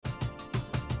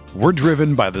We're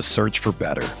driven by the search for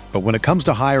better. But when it comes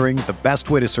to hiring, the best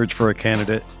way to search for a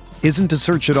candidate isn't to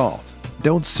search at all.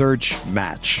 Don't search,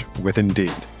 match with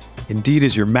Indeed. Indeed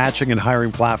is your matching and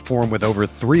hiring platform with over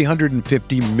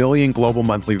 350 million global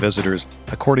monthly visitors,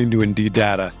 according to Indeed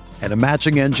data, and a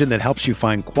matching engine that helps you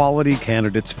find quality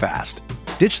candidates fast.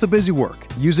 Ditch the busy work.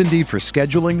 Use Indeed for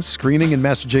scheduling, screening, and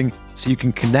messaging so you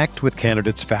can connect with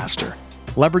candidates faster.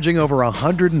 Leveraging over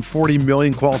 140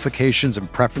 million qualifications and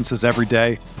preferences every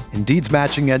day, Indeed's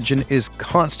matching engine is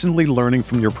constantly learning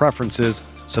from your preferences,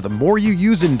 so the more you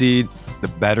use Indeed, the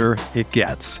better it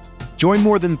gets. Join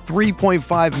more than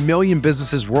 3.5 million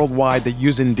businesses worldwide that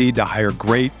use Indeed to hire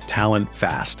great talent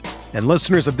fast. And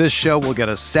listeners of this show will get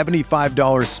a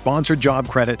 $75 sponsored job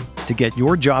credit to get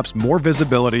your jobs more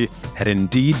visibility at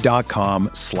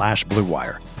Indeed.com/Blue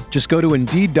Wire. Just go to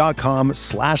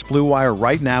Indeed.com/Blue Wire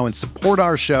right now and support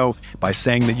our show by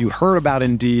saying that you heard about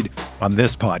Indeed on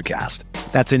this podcast.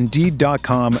 That's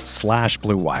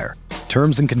Indeed.com/Blue Wire.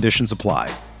 Terms and conditions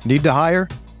apply. Need to hire?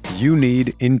 You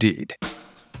need Indeed.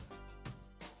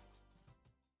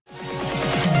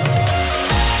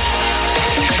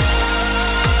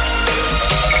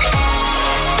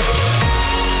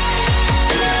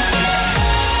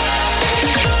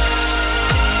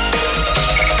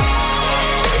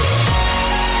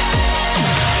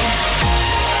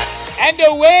 And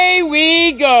away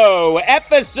we go,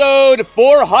 episode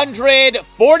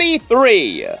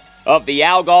 443 of the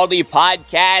Al Galdi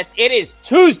podcast. It is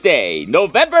Tuesday,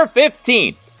 November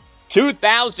 15th,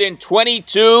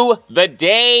 2022, the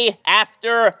day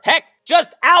after,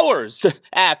 just hours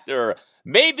after,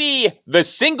 maybe the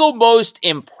single most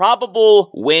improbable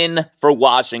win for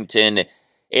Washington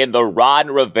in the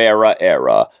Ron Rivera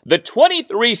era. The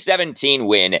 23-17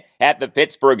 win at the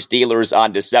Pittsburgh Steelers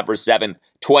on December 7th,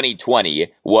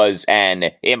 2020 was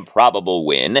an improbable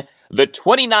win. The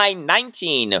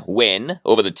 29-19 win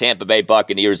over the Tampa Bay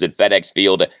Buccaneers at FedEx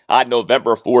Field on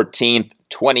November 14th,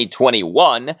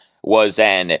 2021 was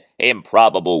an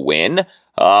improbable win.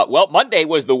 Monday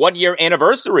was the one-year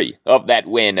anniversary of that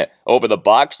win over the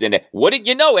Bucs, and wouldn't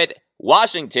you know it,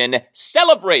 Washington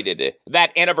celebrated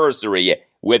that anniversary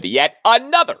with yet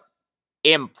another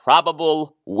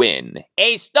improbable win.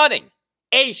 A stunning,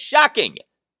 a shocking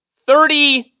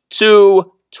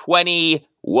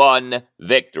 30-21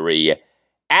 victory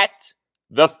at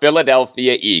the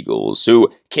Philadelphia Eagles,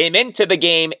 who came into the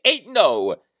game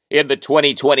 8-0 in the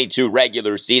 2022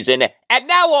 regular season and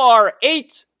now are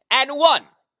 8-1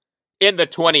 in the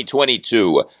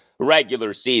 2022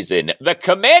 regular season. The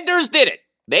Commanders did it.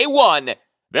 They won.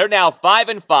 They're now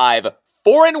 5-5,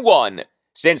 4-1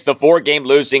 since the 4-game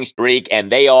losing streak,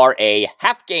 and they are a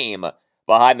half game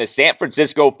behind the San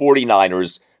Francisco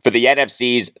 49ers for the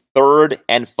NFC's third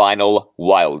and final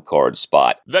wildcard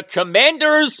spot. The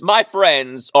Commanders, my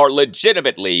friends, are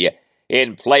legitimately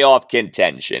in playoff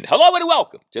contention. Hello and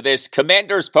welcome to this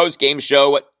Commanders postgame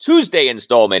show, Tuesday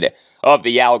installment of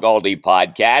the Al Galdi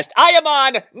podcast. I am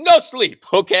on no sleep,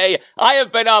 okay? I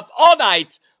have been up all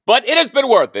night, but it has been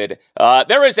worth it.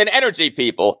 There is an energy,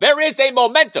 people. There is a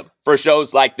momentum for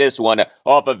shows like this one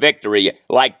off a victory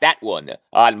like that one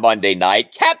on Monday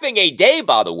night, capping a day,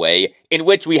 by the way, in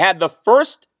which we had the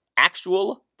first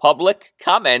actual public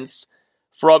comments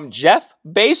from Jeff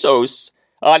Bezos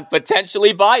on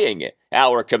potentially buying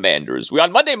our Commanders. We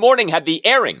on Monday morning had the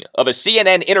airing of a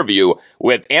CNN interview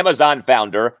with Amazon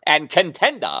founder and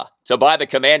contender to buy the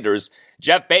Commanders,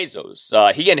 Jeff Bezos.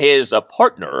 He and his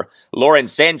partner, Lauren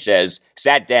Sanchez,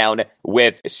 sat down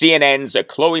with CNN's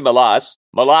Chloe Malas.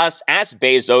 Malas asked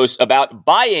Bezos about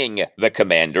buying the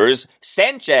Commanders.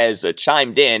 Sanchez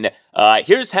chimed in.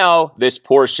 Here's how this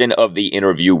portion of the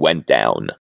interview went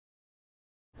down.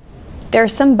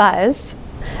 There's some buzz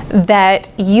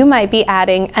that you might be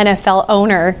adding NFL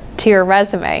owner to your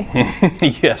resume.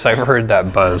 Yes, I've heard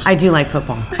that buzz. I do like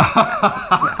football.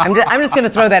 I'm just going to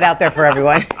throw that out there for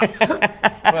everyone.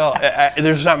 Well,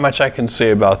 there's not much I can say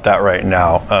about that right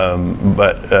now,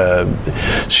 but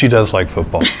she does like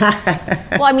football.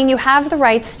 Well, I mean, you have the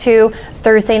rights to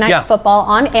Thursday Night Football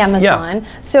on Amazon.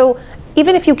 Yeah. So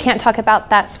even if you can't talk about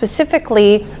that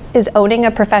specifically, is owning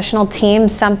a professional team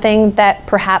something that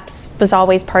perhaps was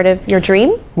always part of your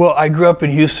dream? Well, I grew up in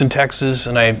Houston, Texas,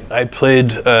 and I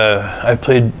played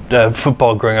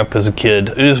football growing up as a kid.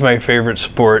 It is my favorite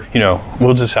sport. You know,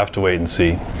 we'll just have to wait and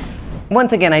see.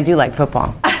 Once again, I do like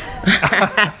football.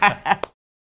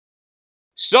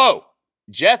 So,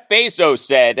 Jeff Bezos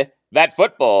said that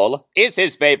football is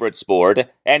his favorite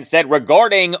sport and said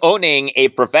regarding owning a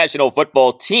professional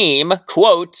football team,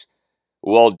 quote,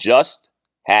 "We'll just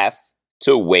have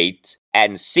to wait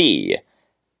and see,"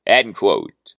 end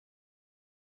quote.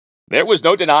 There was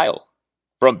no denial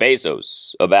from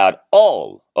Bezos about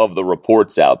all of the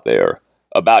reports out there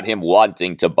about him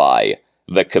wanting to buy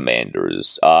the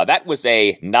Commanders. That was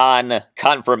a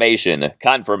confirmation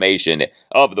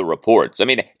of the reports. I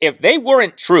mean, if they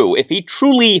weren't true, if he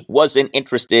truly wasn't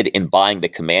interested in buying the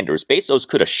Commanders, Bezos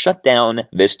could have shut down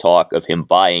this talk of him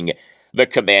buying the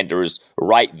Commanders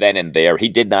right then and there. He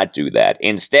did not do that.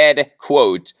 Instead,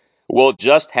 quote, "We'll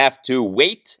just have to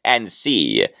wait and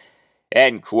see,"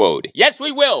 end quote. Yes,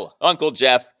 we will, Uncle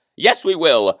Jeff. Yes, we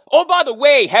will. Oh, by the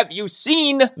way, have you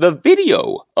seen the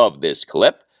video of this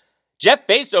clip? Jeff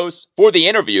Bezos, for the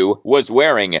interview, was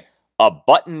wearing a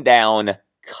button-down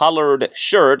colored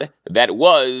shirt that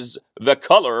was the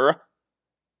color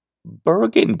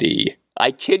burgundy.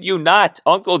 I kid you not.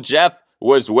 Uncle Jeff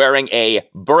was wearing a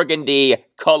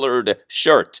burgundy-colored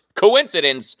shirt.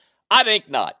 Coincidence? I think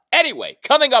not. Anyway,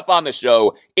 coming up on the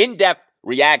show, in-depth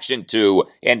reaction to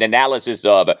and analysis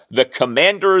of the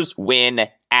Commanders' win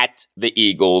at the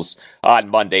Eagles on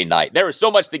Monday night. There is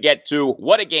so much to get to.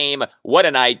 What a game. What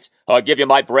a night. I'll give you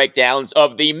my breakdowns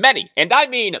of the many, and I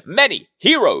mean many,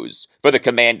 heroes for the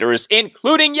Commanders,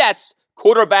 including, yes,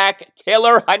 quarterback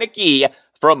Taylor Heinicke,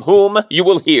 from whom you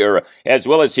will hear, as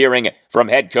well as hearing from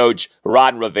head coach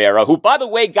Ron Rivera, who, by the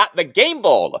way, got the game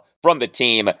ball from the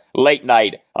team late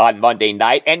night on Monday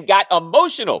night and got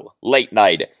emotional late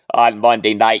night on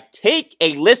Monday night. Take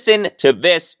a listen to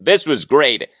this. This was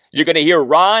great. You're going to hear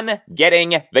Ron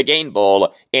getting the game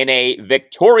ball in a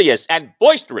victorious and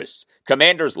boisterous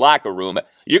Commanders locker room.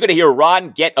 You're going to hear Ron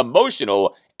get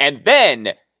emotional, and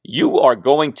then you are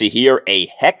going to hear a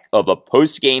heck of a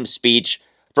post-game speech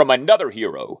from another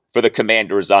hero for the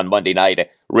Commanders on Monday night,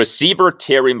 receiver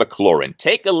Terry McLaurin.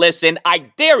 Take a listen.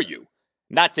 I dare you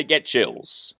not to get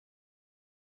chills.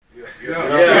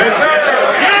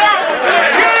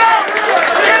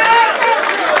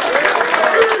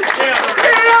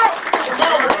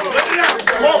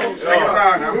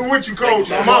 We're with you, coach.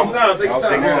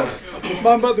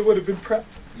 My mother would have been proud.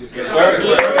 Yes, sir.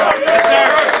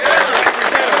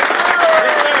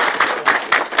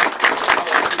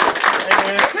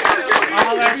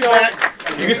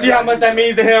 You can see how much that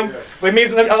means to him. It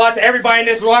means a lot to everybody in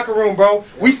this locker room, bro.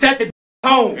 We set the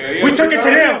tone. We took it to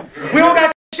them. We don't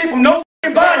got shit from no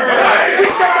body, bro. We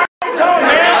set the tone,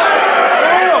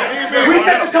 man. We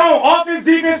set the tone. Offense,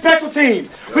 defense, special teams.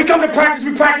 We come to practice.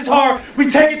 We practice hard. We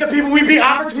take it to people. We be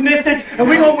opportunistic, and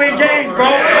we gonna win games, bro.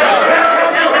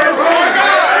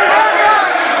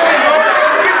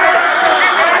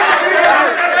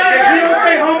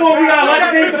 We got a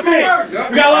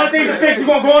lot of things to fix. We're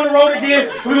going to go on the road again.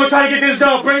 We're going to try to get this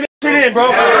done. Bring this shit in, bro.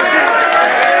 All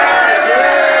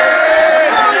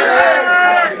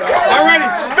righty.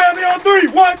 Family on three.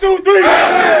 1, 2, 3.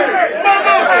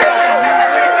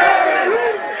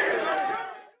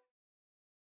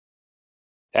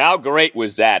 How great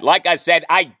was that? Like I said,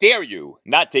 I dare you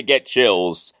not to get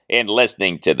chills in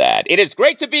listening to that. It is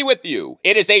great to be with you.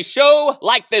 It is a show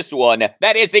like this one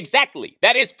that is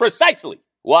precisely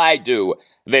why I do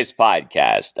this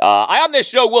podcast. On this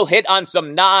show, we'll hit on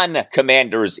some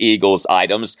non-Commanders Eagles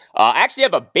items. I actually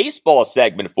have a baseball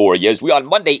segment for you, as we on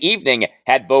Monday evening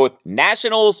had both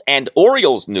Nationals and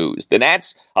Orioles news. The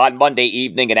Nats on Monday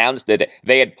evening announced that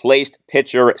they had placed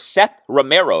pitcher Seth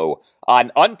Romero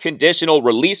on unconditional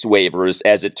release waivers,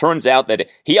 as it turns out that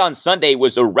he on Sunday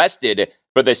was arrested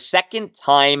for the second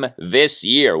time this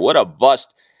year. What a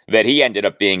bust that he ended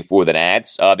up being for the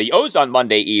Nats. The O's on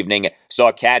Monday evening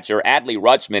saw catcher Adley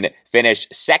Rutschman finish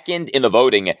second in the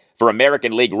voting for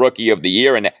American League Rookie of the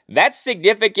Year, and that's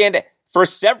significant for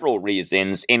several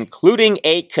reasons, including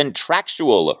a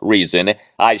contractual reason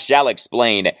I shall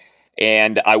explain,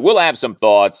 and I will have some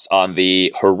thoughts on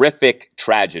the horrific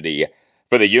tragedy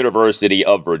for the University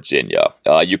of Virginia.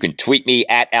 You can tweet me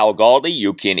at Al Galdi.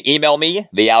 You can email me,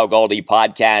 the Al Galdi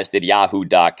podcast at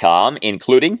yahoo.com,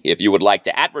 including if you would like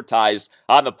to advertise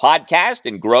on the podcast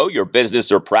and grow your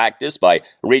business or practice by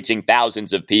reaching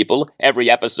thousands of people every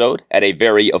episode at a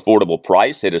very affordable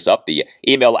price. Hit us up. The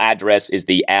email address is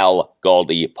the Al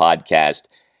Galdi podcast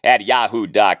at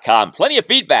yahoo.com. Plenty of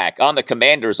feedback on the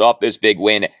Commanders off this big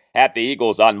win at the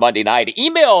Eagles on Monday night.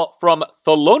 Email from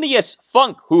Thelonious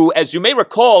Funk, who, as you may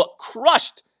recall,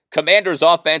 crushed Commanders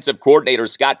offensive coordinator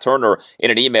Scott Turner in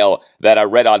an email that I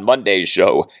read on Monday's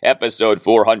show, episode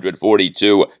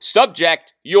 442.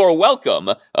 Subject, you're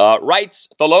welcome, writes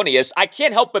Thelonious. I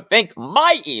can't help but think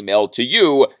my email to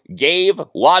you gave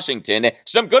Washington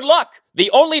some good luck the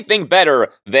only thing better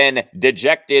than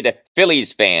dejected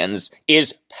Phillies fans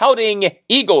is pouting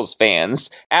Eagles fans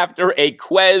after a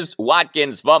Quez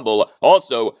Watkins fumble.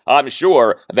 Also, I'm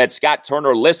sure that Scott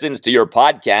Turner listens to your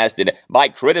podcast and my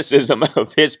criticism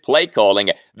of his play calling.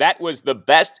 That was the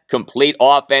best complete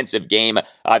offensive game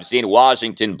I've seen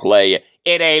Washington play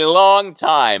in a long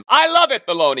time. I love it,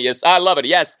 Thelonious. I love it.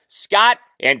 Yes, Scott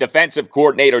and defensive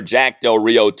coordinator Jack Del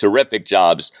Rio, terrific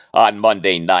jobs on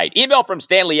Monday night. Email from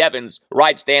Stanley Evans.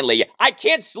 Right, Stanley, I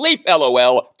can't sleep,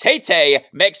 LOL. Tay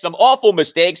makes some awful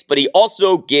mistakes, but he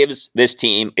also gives this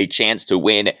team a chance to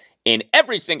win in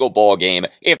every single ball game.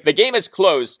 If the game is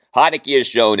close, Heinicke has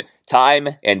shown time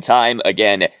and time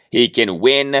again he can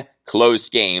win close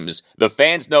games. The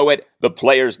fans know it. The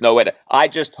players know it. I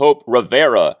just hope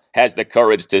Rivera has the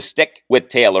courage to stick with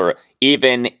Taylor,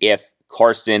 even if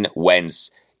Carson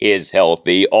Wentz is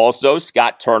healthy. Also,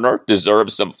 Scott Turner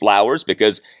deserves some flowers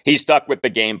because he stuck with the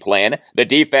game plan. The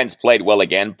defense played well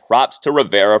again. Props to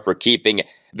Rivera for keeping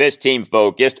this team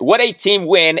focused. What a team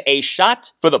win. A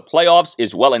shot for the playoffs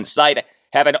is well in sight.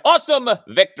 Have an awesome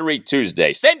Victory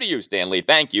Tuesday. Same to you, Stanley.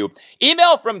 Thank you.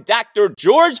 Email from Dr.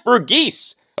 George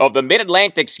Verghese of the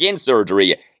Mid-Atlantic Skin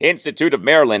Surgery Institute of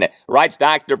Maryland. Writes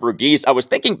Dr. Verghese, I was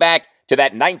thinking back to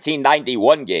that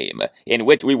 1991 game in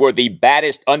which we were the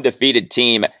baddest undefeated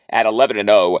team at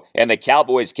 11-0, and the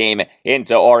Cowboys came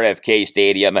into RFK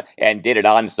Stadium and did an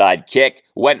onside kick,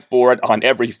 went for it on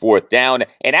every fourth down,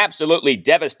 and absolutely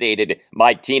devastated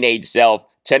my teenage self.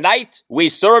 Tonight, we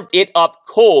served it up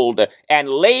cold and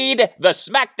laid the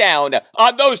smackdown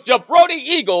on those jabroni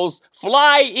Eagles.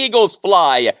 Fly, Eagles,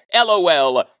 fly.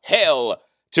 LOL. Hail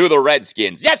to the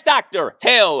Redskins. Yes, Doctor.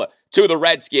 Hail to the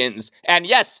Redskins. And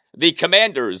yes, the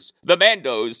Commanders, the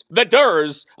Mandos, the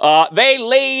Durs, they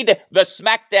laid the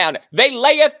smackdown. They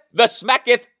layeth the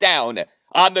smacketh down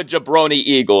on the jabroni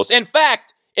Eagles. In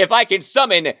fact, if I can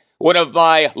summon one of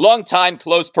my longtime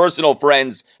close personal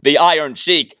friends, the Iron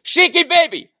Sheik, Sheiky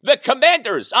baby, the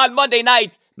Commanders on Monday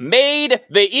night made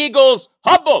the Eagles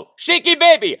humble. Sheiky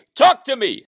baby, talk to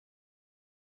me.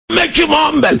 Make him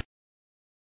humble.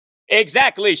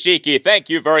 Exactly, Sheiky. Thank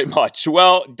you very much.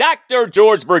 Well, Dr.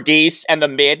 George Verghese and the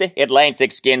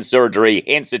Mid-Atlantic Skin Surgery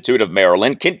Institute of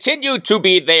Maryland continue to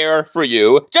be there for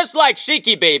you, just like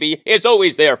Sheiky Baby is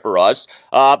always there for us.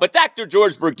 But Dr.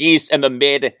 George Verghese and the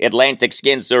Mid-Atlantic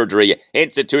Skin Surgery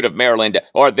Institute of Maryland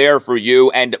are there for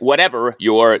you and whatever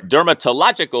your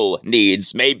dermatological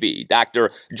needs may be.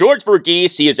 Dr. George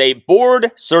Verghese, he is a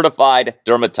board-certified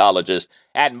dermatologist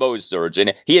at Mohs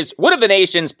Surgeon. He is one of the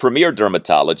nation's premier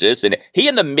dermatologists, and he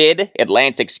and the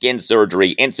Mid-Atlantic Skin Surgery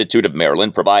Institute of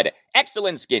Maryland provide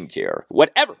excellent skin care.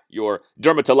 Whatever your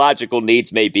dermatological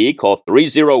needs may be, call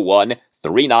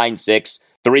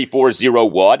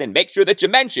 301-396-3401 and make sure that you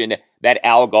mention that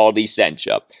Al Galdi sent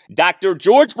you. Dr.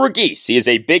 George Verghese, he is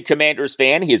a big Commanders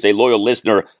fan. He is a loyal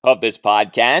listener of this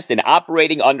podcast, and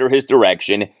operating under his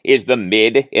direction is the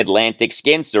Mid-Atlantic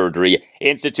Skin Surgery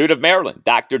Institute of Maryland.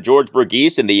 Dr. George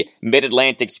Verghese and the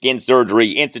Mid-Atlantic Skin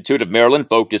Surgery Institute of Maryland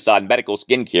focus on medical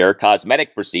skin care,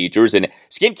 cosmetic procedures, and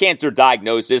skin cancer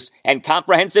diagnosis and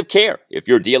comprehensive care. If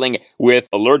you're dealing with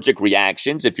allergic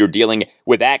reactions, if you're dealing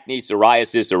with acne,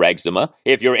 psoriasis, or eczema,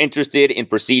 if you're interested in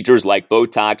procedures like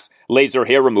Botox, laser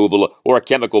hair removal, or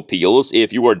chemical peels,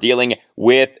 if you are dealing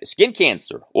with skin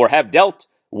cancer or have dealt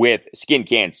with skin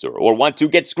cancer or want to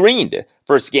get screened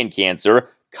for skin cancer,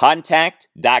 contact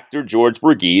Dr. George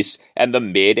Verghese and the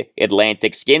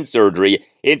Mid-Atlantic Skin Surgery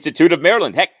Institute of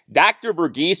Maryland. Heck, Dr.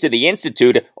 Verghese and the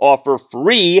Institute offer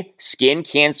free skin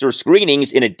cancer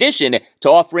screenings in addition to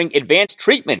offering advanced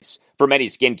treatments for many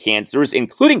skin cancers,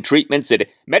 including treatments that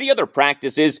many other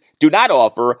practices do not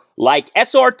offer, like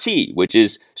SRT, which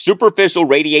is superficial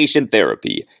radiation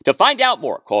therapy. To find out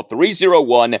more, call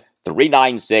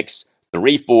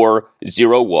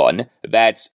 301-396-3401.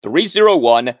 That's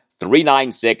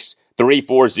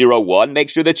 301-396-3401. Make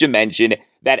sure that you mention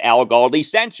that Al Galdi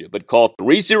sent you, but call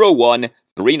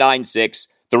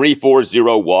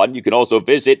 301-396-3401. You can also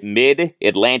visit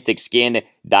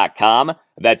midatlanticskin.com.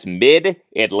 That's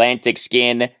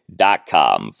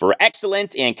midatlanticskin.com. For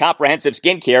excellent and comprehensive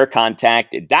skincare,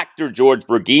 contact Dr. George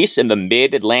Verghese and the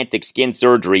Mid-Atlantic Skin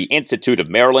Surgery Institute of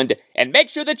Maryland, and make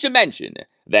sure that you mention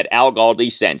that Al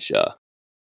Galdi sent you.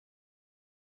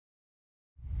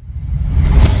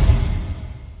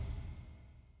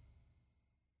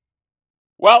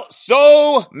 Well,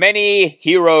 so many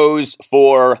heroes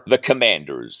for the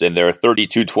Commanders in their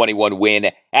 32-21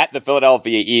 win at the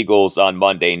Philadelphia Eagles on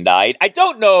Monday night. I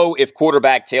don't know if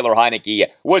quarterback Taylor Heinicke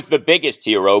was the biggest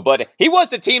hero, but he was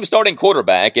the team's starting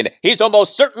quarterback, and he's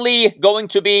almost certainly going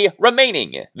to be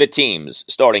remaining the team's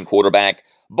starting quarterback,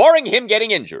 barring him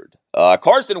getting injured.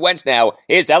 Carson Wentz now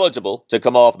is eligible to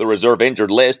come off the reserve injured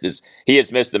list as he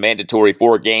has missed the mandatory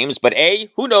 4 games, but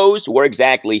A, who knows where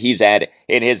exactly he's at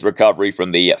in his recovery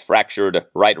from the fractured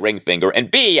right ring finger, and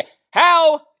B,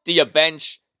 how do you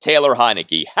bench Taylor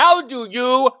Heinicke? How do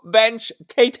you bench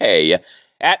Tay-Tay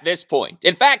at this point?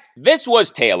 In fact, this was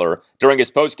Taylor during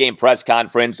his post-game press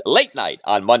conference late night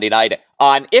on Monday night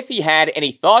on if he had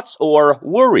any thoughts or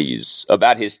worries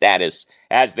about his status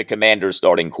as the Commanders'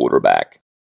 starting quarterback.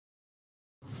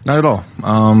 Not at all.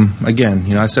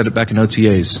 Again, I said it back in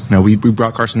OTAs. We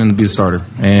brought Carson in to be the starter,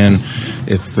 and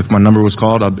if my number was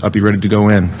called, I'll be ready to go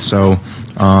in. So,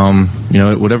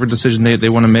 whatever decision they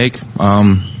want to make,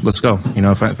 let's go.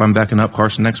 If I'm backing up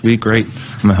Carson next week, great.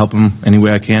 I'm gonna help him any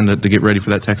way I can to get ready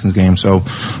for that Texans game. So,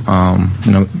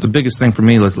 the biggest thing for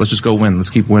me, let's just go win.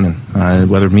 Let's keep winning,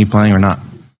 whether me playing or not.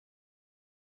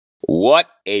 What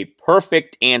a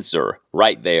perfect answer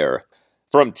right there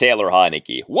from Taylor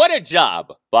Heinicke. What a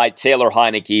job by Taylor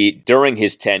Heinicke during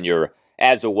his tenure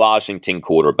as a Washington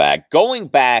quarterback, going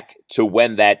back to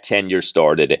when that tenure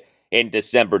started in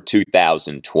December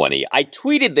 2020. I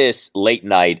tweeted this late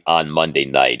night on Monday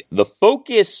night. The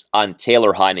focus on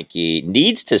Taylor Heinicke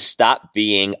needs to stop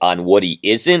being on what he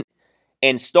isn't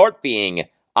and start being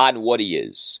on what he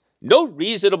is. No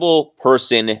reasonable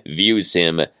person views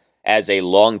him as a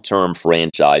long-term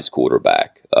franchise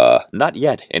quarterback. Not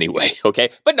yet, anyway, okay?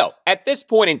 But no, at this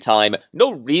point in time,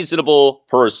 no reasonable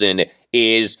person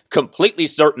is completely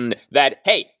certain that,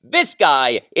 hey, this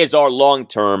guy is our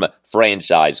long-term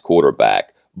franchise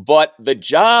quarterback. But the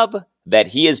job that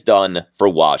he has done for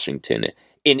Washington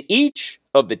in each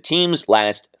of the team's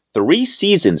last 3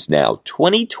 seasons now,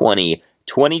 2020,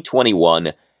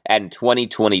 2021, and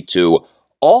 2022,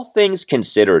 all things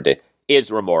considered, is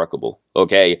remarkable,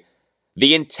 okay?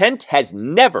 The intent has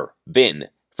never been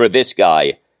for this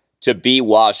guy to be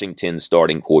Washington's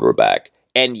starting quarterback.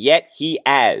 And yet he,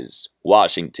 as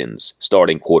Washington's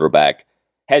starting quarterback,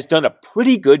 has done a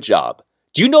pretty good job.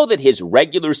 Do you know that his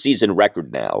regular season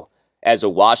record now as a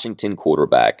Washington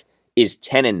quarterback is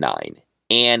 10-9?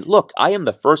 And look, I am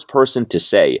the first person to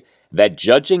say that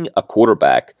judging a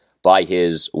quarterback by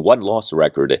his one-loss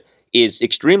record is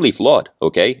extremely flawed,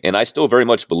 okay? And I still very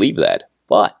much believe that.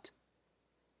 But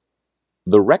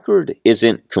the record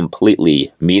isn't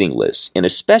completely meaningless, and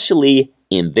especially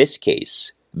in this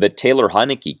case, the Taylor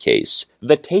Heinicke case,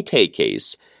 the Tay-Tay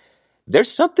case,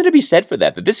 there's something to be said for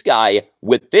that. But this guy,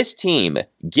 with this team,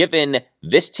 given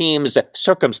this team's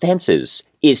circumstances,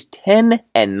 is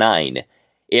 10-9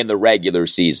 in the regular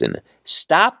season.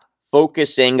 Stop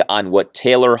focusing on what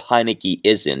Taylor Heinicke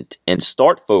isn't and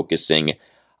start focusing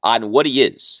on what he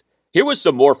is. Here was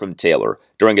some more from Taylor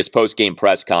during his post-game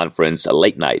press conference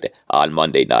late night on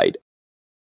Monday night.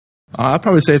 I'd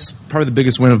probably say it's probably the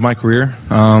biggest win of my career.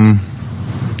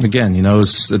 Again,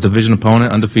 it's a division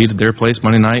opponent, undefeated, their place,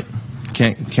 Monday night.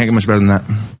 Can't get much better than that.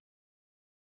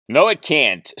 No, it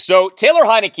can't. So Taylor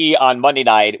Heinicke on Monday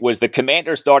night was the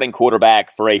Commanders' starting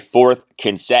quarterback for a 4th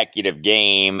consecutive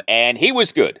game, and he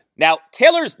was good. Now,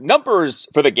 Taylor's numbers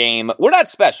for the game were not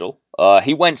special.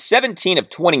 He went 17 of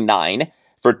 29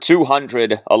 for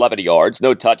 211 yards,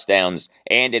 no touchdowns,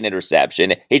 and an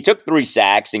interception. He took 3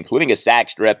 sacks, including a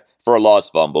sack strip for a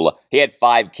lost fumble. He had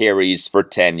 5 carries for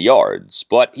 10 yards.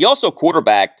 But he also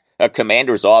quarterbacked a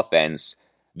Commanders offense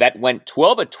that went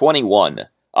 12 of 21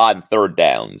 on 3rd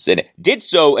downs, and did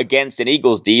so against an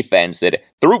Eagles defense that,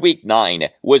 through Week 9,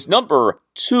 was number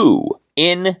 2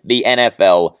 in the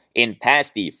NFL in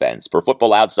pass defense per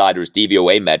Football Outsiders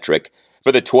DVOA metric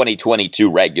for the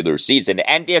 2022 regular season.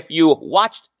 And if you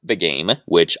watched the game,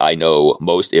 which I know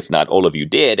most, if not all of you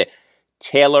did,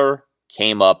 Taylor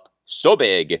came up so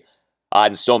big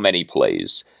on so many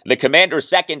plays. The Commanders'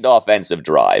 second offensive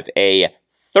drive, a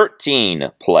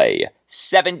 13-play,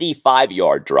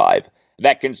 75-yard drive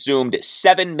that consumed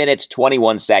 7 minutes,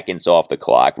 21 seconds off the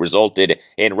clock, resulted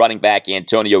in running back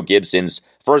Antonio Gibson's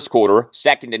first quarter,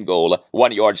 2nd and goal,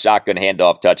 1-yard shotgun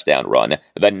handoff touchdown run.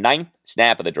 The 9th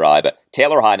snap of the drive,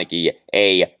 Taylor Heinicke,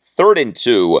 a 3rd and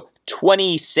 2,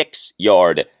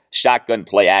 26-yard shotgun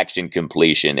play action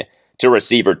completion to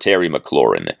receiver Terry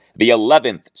McLaurin. The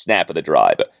 11th snap of the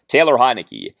drive, Taylor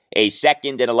Heinicke, a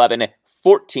 2nd and 11,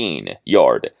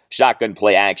 14-yard shotgun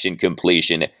play action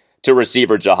completion to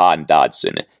receiver Jahan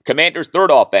Dotson. Commanders'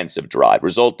 third offensive drive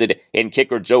resulted in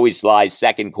kicker Joey Sly's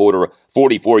second quarter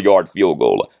 44-yard field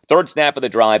goal. Third snap of the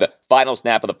drive, final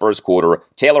snap of the first quarter,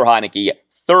 Taylor Heinicke,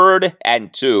 3rd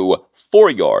and 2,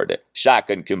 4-yard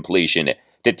shotgun completion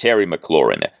to Terry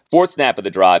McLaurin. Fourth snap of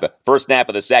the drive, first snap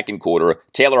of the second quarter,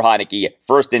 Taylor Heinicke,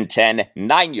 1st and 10,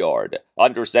 9-yard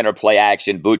under center play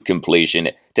action boot completion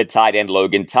to tight end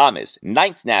Logan Thomas.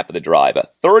 Ninth snap of the drive,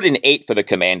 3rd and 8 for the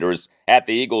Commanders at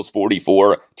the Eagles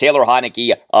 44. Taylor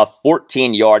Heinicke, a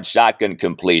 14-yard shotgun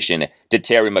completion to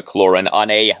Terry McLaurin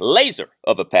on a laser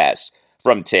of a pass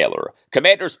from Taylor.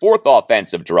 Commanders' fourth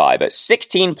offensive drive,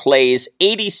 16 plays,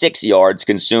 86 yards,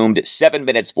 consumed 7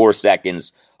 minutes, 4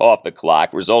 seconds off the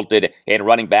clock, resulted in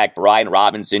running back Brian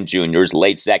Robinson Jr.'s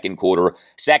late second quarter,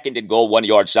 2nd and goal,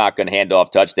 1-yard shotgun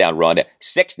handoff touchdown run.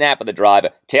 Sixth snap of the drive,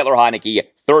 Taylor Heinicke,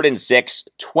 3rd and 6,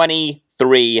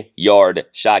 23-yard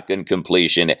shotgun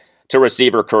completion to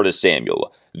receiver Curtis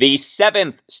Samuel. The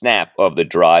 7th snap of the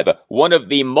drive, one of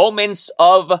the moments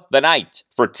of the night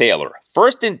for Taylor.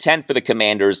 1st and 10 for the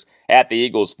Commanders at the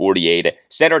Eagles 48.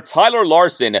 Center Tyler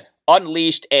Larson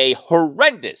unleashed a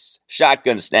horrendous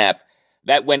shotgun snap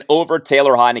that went over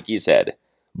Taylor Heinicke's head.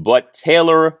 But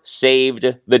Taylor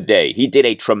saved the day. He did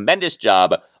a tremendous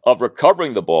job of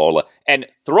recovering the ball and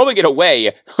throwing it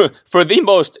away for the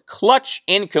most clutch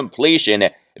incompletion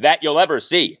that you'll ever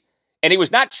see. And he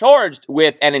was not charged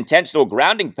with an intentional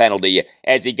grounding penalty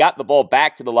as he got the ball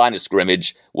back to the line of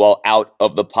scrimmage while out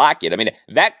of the pocket. I mean,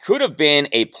 that could have been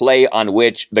a play on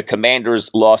which the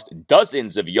Commanders lost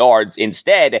dozens of yards.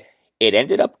 Instead, it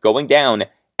ended up going down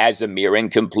as a mere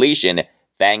incompletion,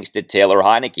 thanks to Taylor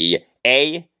Heinicke,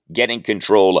 A, getting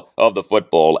control of the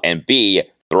football, and B,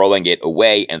 throwing it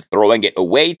away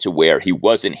to where he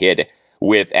wasn't hit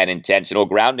with an intentional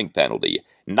grounding penalty.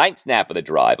 Ninth snap of the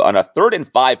drive on a 3rd and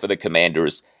 5 for the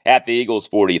Commanders at the Eagles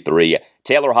 43.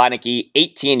 Taylor Heinicke,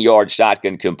 18-yard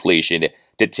shotgun completion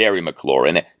to Terry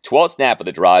McLaurin. 12th snap of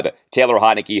the drive, Taylor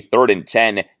Heinicke, 3rd and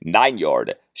 10,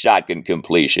 9-yard shotgun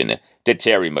completion to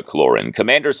Terry McLaurin.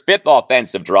 Commanders' 5th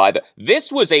offensive drive.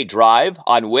 This was a drive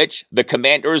on which the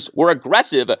Commanders were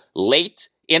aggressive late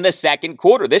in the second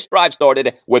quarter. This drive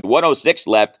started with 1:06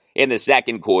 left in the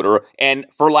second quarter, and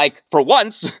for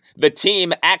once, the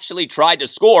team actually tried to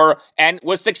score and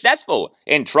was successful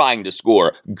in trying to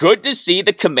score. Good to see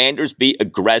the Commanders be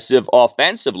aggressive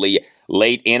offensively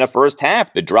late in a first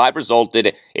half. The drive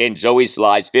resulted in Joey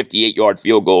Sly's 58-yard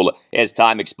field goal as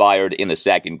time expired in the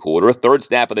second quarter. Third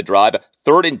snap of the drive,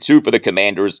 3rd and 2 for the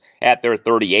Commanders at their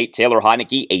 38. Taylor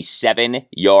Heinicke, a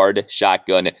 7-yard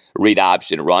shotgun read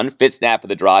option run. Fifth snap of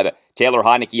the drive, Taylor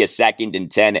Heinicke, a 2nd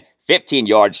and 10,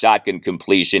 15-yard shotgun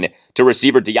completion to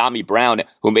receiver Dyami Brown,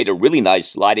 who made a really nice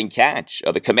sliding catch.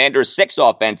 The Commanders' 6th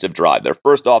offensive drive, their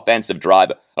first offensive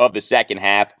drive of the second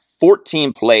half,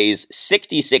 14 plays,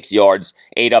 66 yards,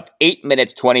 ate up 8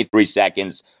 minutes, 23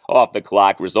 seconds off the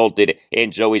clock, resulted in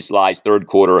Joey Sly's third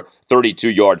quarter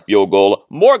 32-yard field goal.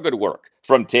 More good work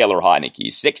from Taylor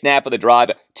Heinicke. Sixth snap of the drive,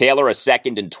 Taylor a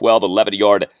 2nd and 12,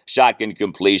 11-yard shotgun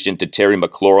completion to Terry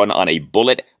McLaurin on a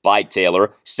bullet by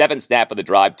Taylor. Seventh snap of the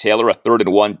drive, Taylor a 3rd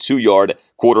and 1, 2-yard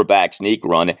quarterback sneak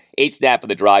run. Eighth snap of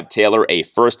the drive, Taylor a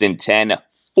 1st and 10,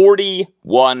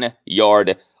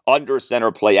 41-yard under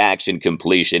center play action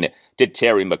completion to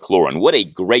Terry McLaurin. What a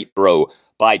great throw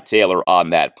by Taylor on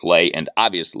that play, and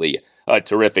obviously a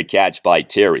terrific catch by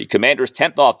Terry. Commanders'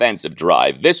 10th offensive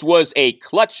drive. This was a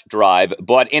clutch drive,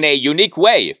 but in a unique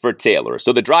way for Taylor.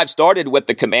 So the drive started with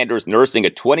the Commanders nursing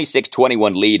a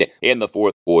 26-21 lead in the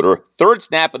fourth quarter. Third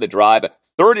snap of the drive,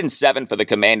 3rd and 7 for the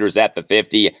Commanders at the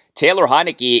 50. Taylor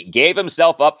Heinicke gave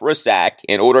himself up for a sack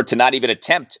in order to not even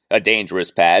attempt a dangerous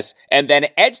pass. And then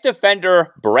edge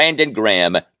defender Brandon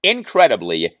Graham,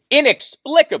 inexplicably,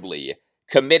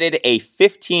 committed a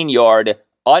 15-yard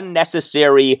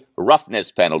unnecessary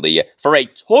roughness penalty for a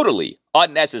totally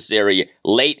unnecessary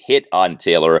late hit on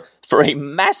Taylor for a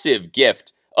massive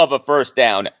gift of a first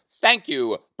down. Thank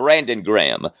you, Brandon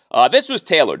Graham. This was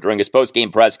Taylor during his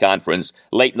post-game press conference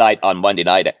late night on Monday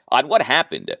night on what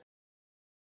happened.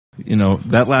 You know,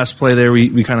 that last play there,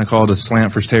 we kind of called a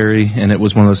slant for Terry, and it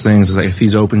was one of those things, like if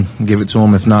he's open, give it to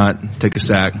him. If not, take a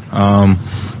sack.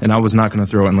 And I was not going to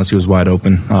throw it unless he was wide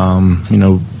open. You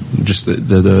know, just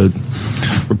the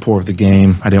rapport of the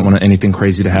game. I didn't want anything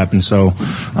crazy to happen. So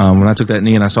when I took that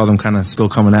knee and I saw them kind of still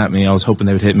coming at me, I was hoping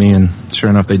they would hit me, and sure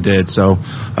enough, they did. So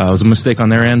it was a mistake on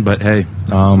their end, but hey,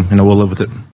 you know, we'll live with it.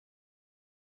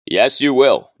 Yes, you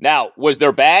will. Now, was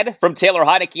there bad from Taylor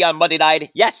Heinicke on Monday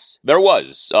night? Yes, there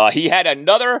was. He had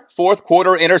another fourth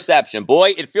quarter interception. Boy,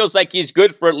 it feels like he's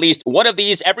good for at least one of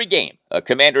these every game.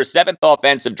 Commander's 7th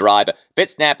offensive drive,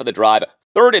 5th snap of the drive,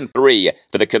 3rd and 3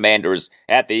 for the Commanders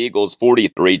at the Eagles'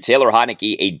 43. Taylor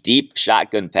Heinicke, a deep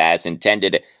shotgun pass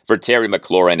intended for Terry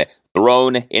McLaurin,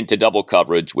 thrown into double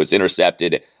coverage, was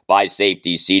intercepted by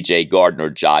safety C.J.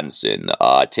 Gardner-Johnson.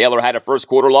 Taylor had a first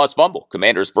quarter lost fumble.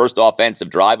 Commanders' first offensive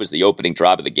drive was the opening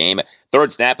drive of the game.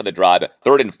 Third snap of the drive,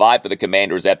 3rd and 5 for the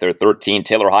Commanders at their 13.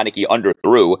 Taylor Heinicke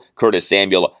underthrew Curtis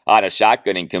Samuel on a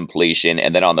shotgunning completion.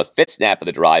 And then on the 5th snap of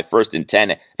the drive, 1st and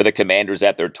 10 for the Commanders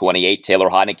at their 28. Taylor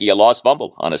Heinicke, a lost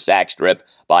fumble on a sack strip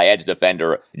by edge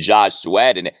defender Josh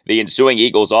Sweat. And the ensuing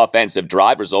Eagles offensive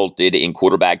drive resulted in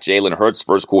quarterback Jalen Hurts'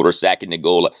 first quarter second and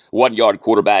goal, 1-yard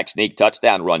quarterback sneak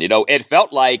touchdown run. You know, it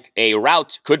felt like a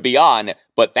route could be on,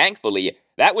 but thankfully,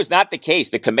 that was not the case.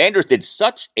 The Commanders did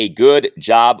such a good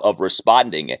job of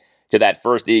responding to that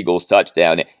first Eagles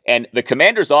touchdown. And the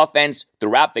Commanders offense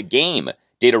throughout the game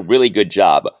did a really good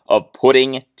job of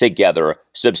putting together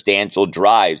substantial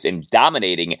drives and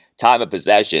dominating time of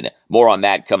possession. More on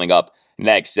that coming up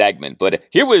next segment. But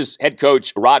here was head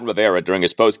coach Ron Rivera during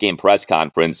his post-game press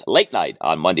conference late night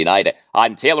on Monday night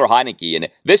on Taylor Heinicke. And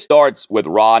this starts with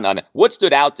Ron on what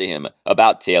stood out to him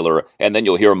about Taylor, and then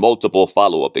you'll hear multiple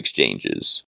follow-up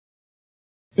exchanges.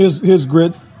 His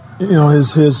grit,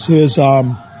 his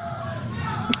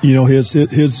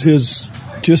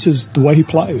the way he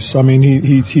plays. I mean,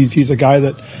 he's a guy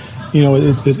that,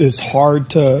 it's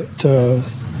hard to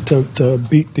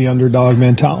beat the underdog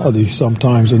mentality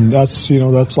sometimes, and that's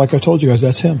like I told you guys,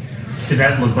 that's him. Did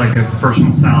that look like a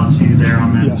personal foul to you there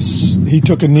on that? Yes, he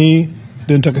took a knee,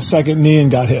 then took a second knee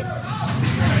and got hit.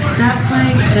 That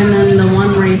play, and then the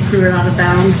one where he threw it out of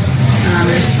bounds.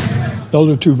 Those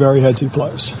are two very headsy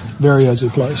plays.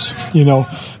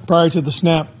 Prior to the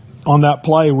snap on that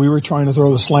play, we were trying to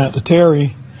throw the slant to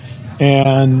Terry,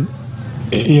 and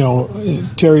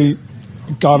Terry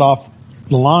got off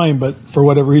the line, but for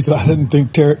whatever reason, I didn't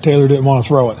think Taylor didn't want to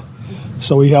throw it.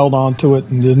 So he held on to it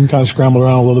and didn't kind of scramble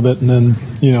around a little bit, and then,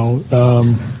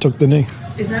 took the knee.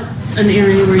 Is that an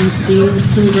area where you've seen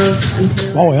some growth in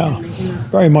Taylor? Oh, yeah.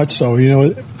 Very much so.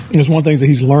 There's one thing that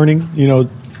he's learning,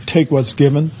 take what's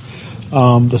given.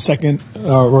 The second,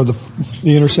 or the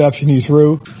interception he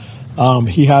threw,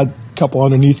 he had a couple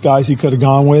underneath guys he could have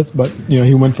gone with, but,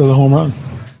 he went for the home run.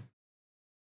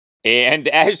 And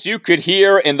as you could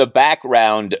hear in the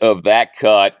background of that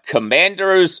cut,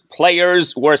 Commanders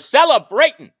players were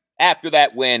celebrating after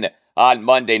that win on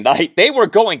Monday night. They were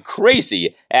going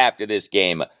crazy after this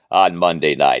game on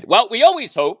Monday night. Well, we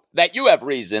always hope that you have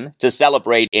reason to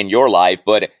celebrate in your life,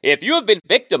 but if you have been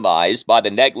victimized by the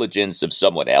negligence of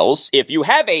someone else, if you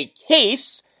have a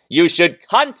case, you should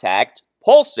contact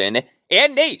Paulson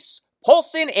and Nace.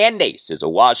 Paulson and Nace is a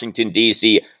Washington,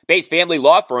 D.C. based family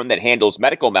law firm that handles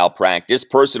medical malpractice,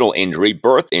 personal injury,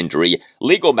 birth injury,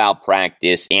 legal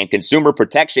malpractice, and consumer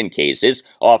protection cases,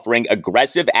 offering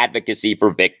aggressive advocacy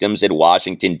for victims in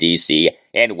Washington, D.C.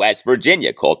 and West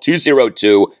Virginia. Call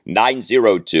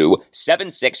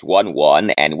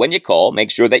 202-902-7611, and when you call,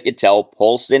 make sure that you tell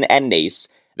Paulson and Nace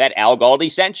that Al Galdi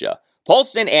sent you.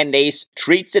 Paulson and Nace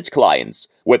treats its clients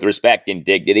with respect and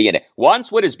dignity and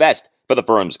wants what is best for the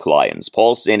firm's clients.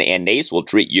 Paulson and Nace will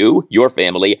treat you, your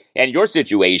family, and your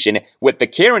situation with the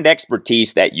care and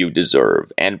expertise that you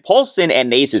deserve. And Paulson and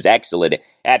Nace is excellent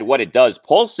at what it does.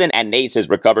 Paulson and Nace has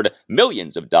recovered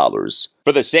millions of dollars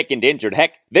for the sick and injured.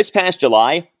 Heck, this past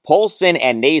July, Paulson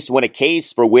and Nace won a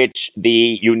case for which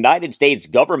the United States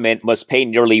government must pay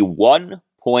nearly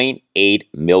 $1.8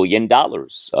 million.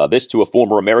 This to a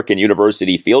former American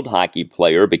University field hockey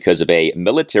player because of a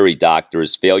military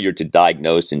doctor's failure to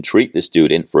diagnose and treat the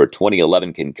student for a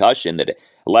 2011 concussion that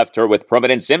left her with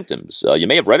permanent symptoms. You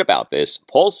may have read about this.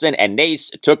 Paulson and Nace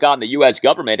took on the U.S.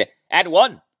 government and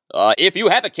won. If you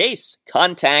have a case,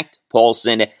 contact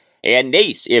Paulson and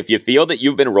Nace. If you feel that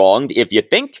you've been wronged, if you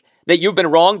think that you've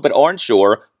been wronged but aren't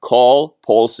sure, call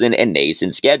Paulson and Nace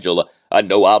and schedule a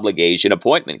no-obligation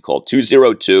appointment. Call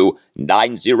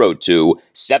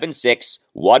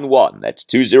 202-902-7611. That's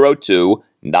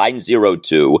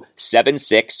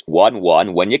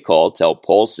 202-902-7611. When you call, tell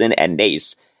Paulson and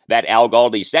Nace that Al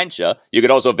Galdi sent you. You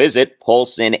can also visit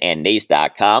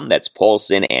PaulsonandNace.com. That's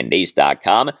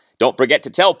PaulsonandNace.com. Don't forget to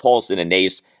tell Paulson and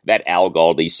Nace that Al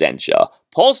Galdi sent you.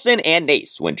 Paulson and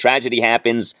Nace. When tragedy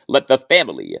happens, let the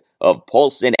family of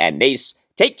Paulson and Nace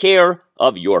take care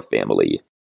of your family.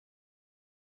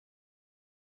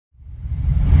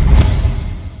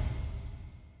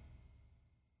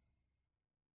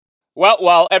 Well,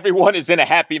 while everyone is in a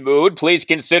happy mood, please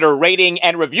consider rating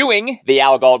and reviewing the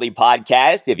Al Galdi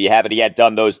podcast. If you haven't yet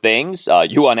done those things,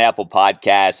 you on Apple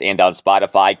Podcasts and on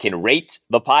Spotify can rate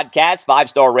the podcast.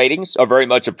 5-star ratings are very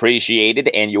much appreciated,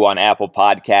 and you on Apple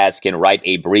Podcasts can write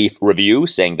a brief review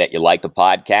saying that you like the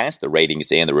podcast. The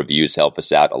ratings and the reviews help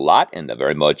us out a lot, and I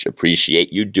very much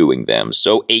appreciate you doing them.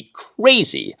 So a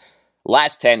crazy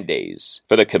last 10 days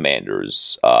for the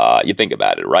Commanders. You think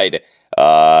about it, right?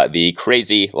 The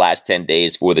crazy last 10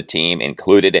 days for the team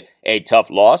included a tough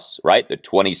loss, right? The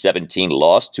 2017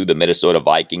 loss to the Minnesota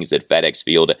Vikings at FedEx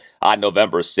Field on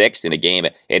November 6th in a game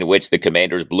in which the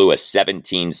Commanders blew a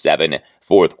 17-7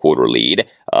 fourth quarter lead.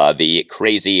 The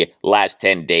crazy last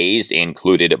 10 days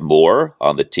included more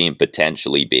on the team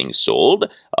potentially being sold.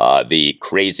 The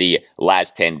crazy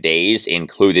last 10 days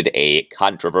included a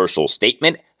controversial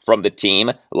statement from the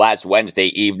team last Wednesday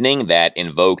evening that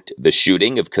invoked the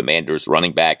shooting of Commanders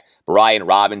running back Brian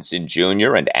Robinson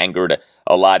Jr. and angered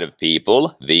a lot of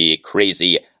people. The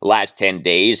crazy last 10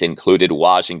 days included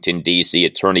Washington, D.C.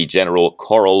 Attorney General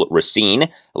Karl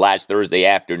Racine last Thursday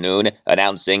afternoon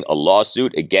announcing a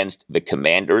lawsuit against the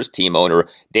Commanders, team owner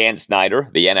Dan Snyder,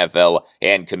 the NFL,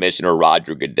 and Commissioner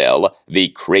Roger Goodell. The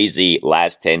crazy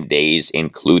last 10 days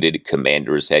included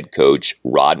Commanders head coach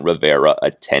Ron Rivera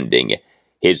attending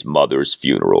his mother's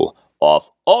funeral.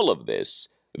 Off all of this,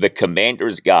 the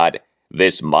Commanders got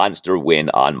this monster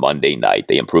win on Monday night.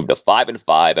 They improved to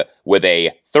 5-5 with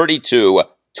a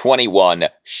 32-21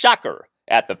 shocker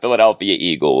at the Philadelphia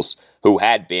Eagles, who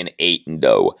had been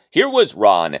 8-0. Here was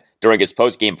Ron during his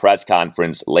post-game press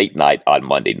conference late night on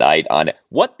Monday night on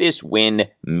what this win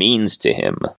means to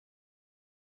him.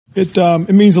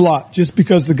 It means a lot just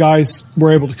because the guys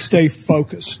were able to stay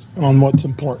focused on what's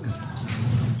important.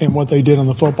 And what they did on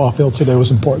the football field today was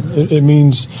important. It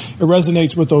means it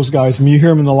resonates with those guys. I mean, you hear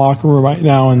them in the locker room right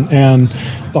now, and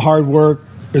the hard work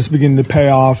is beginning to pay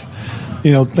off.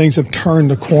 You know, things have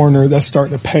turned the corner. That's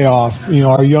starting to pay off. You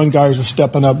know, our young guys are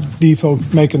stepping up. Defoe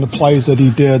making the plays that he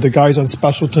did. The guys on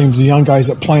special teams, the young guys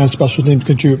that play on special teams,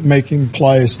 contribute making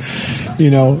plays.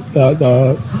 You know,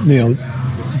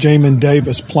 Jamin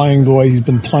Davis playing the way he's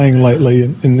been playing lately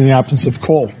in the absence of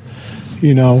Cole.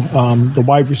 You know, the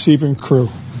wide receiving crew.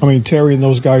 I mean, Terry and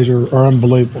those guys are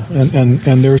unbelievable.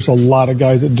 And there's a lot of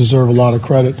guys that deserve a lot of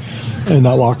credit in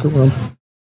that locker room.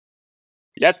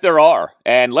 Yes, there are.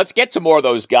 And let's get to more of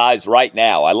those guys right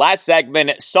now. Our last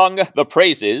segment sung the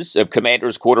praises of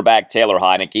Commanders quarterback Taylor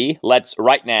Heinicke. Let's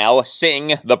right now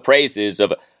sing the praises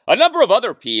of a number of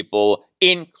other people,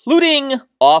 including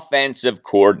offensive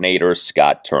coordinator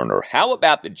Scott Turner. How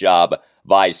about the job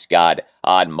by Scott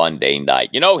on Monday night?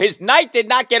 You know, his night did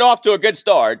not get off to a good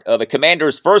start. The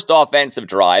Commanders' first offensive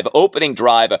drive, opening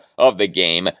drive of the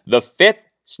game, the fifth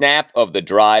snap of the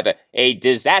drive, a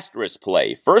disastrous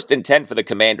play. 1st and 10 for the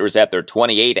Commanders at their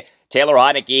 28. Taylor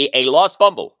Heinicke, a lost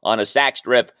fumble on a sack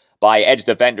strip by edge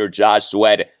defender Josh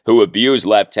Sweat, who abused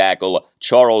left tackle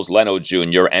Charles Leno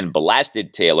Jr. and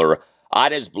blasted Taylor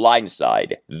on his blind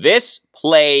side. This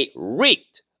play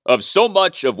reeked of so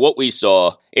much of what we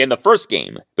saw in the first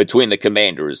game between the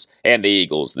Commanders and the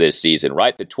Eagles this season,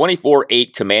 right? The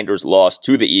 24-8 Commanders loss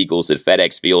to the Eagles at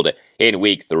FedEx Field in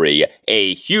Week 3.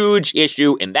 A huge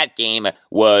issue in that game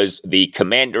was the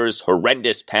Commanders'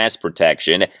 horrendous pass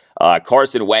protection.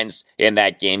 Carson Wentz in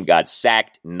that game got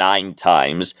sacked 9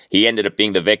 times. He ended up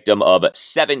being the victim of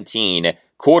 17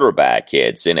 quarterback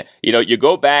hits. And, you know, you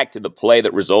go back to the play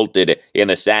that resulted in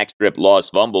the sack strip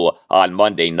lost fumble on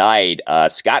Monday night.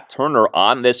 Scott Turner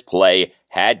on this play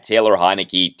had Taylor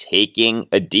Heinicke taking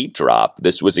a deep drop.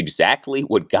 This was exactly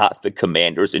what got the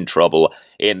Commanders in trouble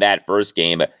in that first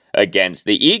game against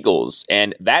the Eagles.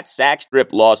 And that sack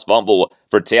strip lost fumble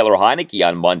for Taylor Heinicke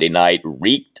on Monday night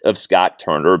reeked of Scott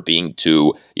Turner being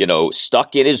too,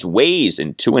 stuck in his ways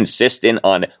and too insistent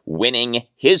on winning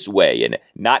his way and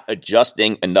not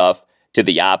adjusting enough to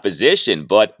the opposition.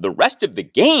 But the rest of the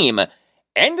game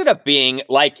ended up being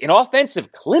like an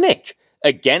offensive clinic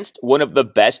against one of the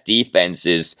best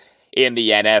defenses in the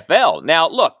NFL. Now,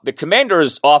 look, the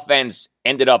Commanders' offense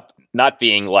ended up not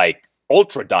being like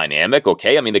ultra dynamic,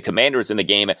 okay? I mean, the Commanders in the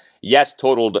game, yes,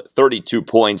 totaled 32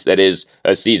 points. That is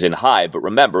a season high. But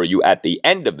remember, you at the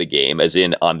end of the game, as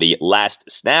in on the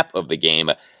last snap of the game,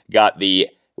 got the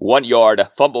 1-yard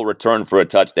fumble return for a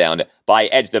touchdown by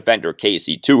edge defender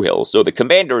Casey Tuhill. So the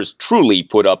Commanders truly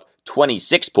put up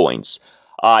 26 points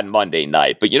on Monday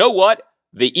night. But you know what?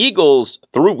 The Eagles,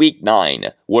 through Week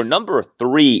 9, were number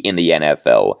 3 in the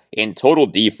NFL in total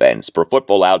defense per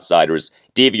Football Outsiders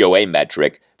DVOA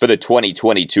metric for the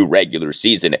 2022 regular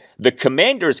season. The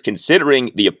Commanders,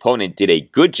 considering the opponent did a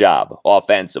good job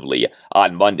offensively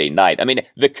on Monday night. I mean,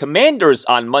 the Commanders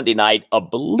on Monday night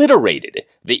obliterated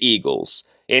the Eagles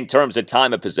in terms of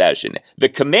time of possession. The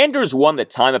Commanders won the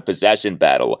time of possession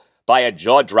battle by a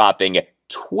jaw-dropping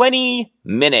 20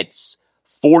 minutes,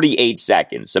 48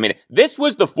 seconds. I mean, this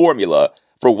was the formula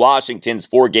for Washington's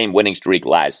 4-game winning streak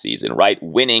last season, right?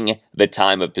 Winning the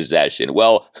time of possession.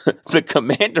 Well, the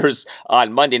Commanders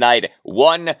on Monday night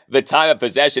won the time of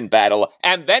possession battle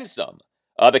and then some.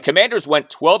 The Commanders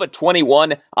went 12 of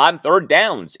 21 on third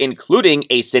downs, including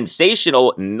a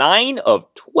sensational 9 of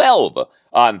 12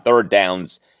 on third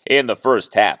downs in the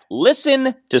first half.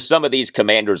 Listen to some of these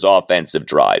Commanders' offensive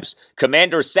drives.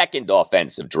 Commanders' second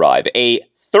offensive drive, a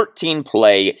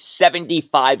 13-play,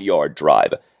 75-yard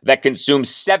drive that consumed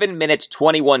 7 minutes,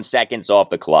 21 seconds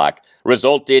off the clock,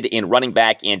 resulted in running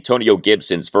back Antonio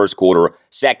Gibson's first quarter,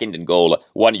 2nd and goal,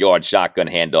 1-yard shotgun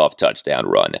handoff touchdown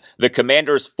run. The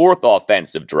Commanders' fourth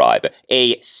offensive drive,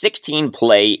 a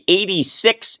 16-play,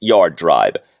 86-yard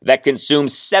drive that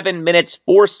consumed 7 minutes,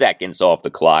 4 seconds off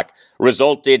the clock,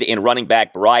 resulted in running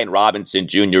back Brian Robinson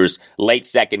Jr.'s late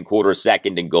second quarter,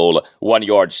 2nd and goal,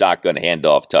 1-yard shotgun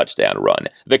handoff touchdown run.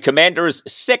 The Commanders'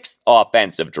 sixth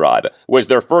offensive drive was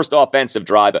their first offensive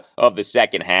drive of the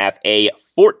second half, a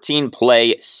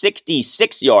 14-play,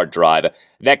 66-yard drive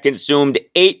that consumed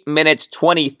 8 minutes,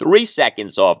 23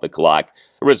 seconds off the clock,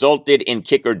 resulted in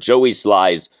kicker Joey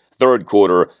Sly's third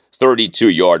quarter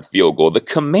 32-yard field goal. The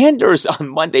Commanders on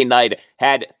Monday night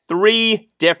had 3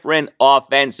 different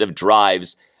offensive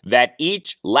drives that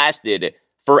each lasted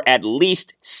for at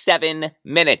least 7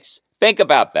 minutes. Think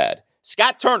about that.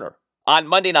 Scott Turner on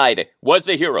Monday night was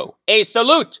a hero. A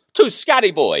salute to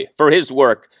Scotty Boy for his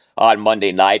work on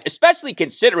Monday night, especially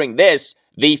considering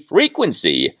the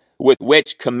frequency with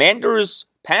which Commanders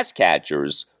pass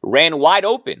catchers ran wide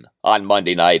open on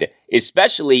Monday night,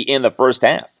 especially in the first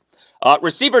half.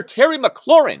 Receiver Terry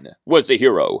McLaurin was a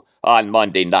hero on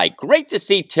Monday night. Great to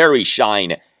see Terry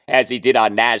shine as he did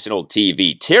on national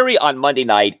TV. Terry on Monday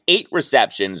night, 8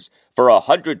 receptions for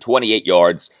 128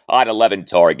 yards on 11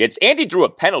 targets, and he drew a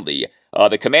penalty.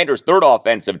 The Commanders' third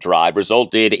offensive drive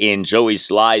resulted in Joey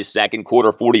Sly's second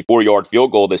quarter 44-yard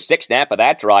field goal. The sixth snap of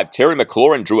that drive, Terry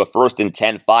McLaurin drew a 1st and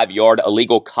 10 5-yard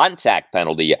illegal contact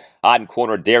penalty on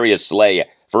corner Darius Slay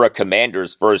for a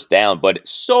Commanders first down, but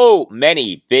so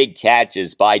many big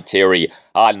catches by Terry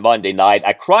on Monday night.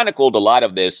 I chronicled a lot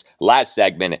of this last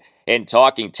segment in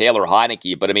talking Taylor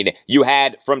Heineke, but I mean, you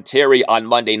had from Terry on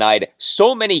Monday night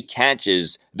so many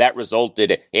catches that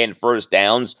resulted in first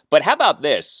downs. But how about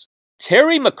this?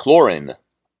 Terry McLaurin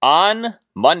on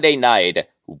Monday night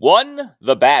won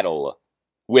the battle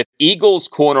with Eagles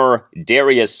corner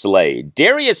Darius Slay.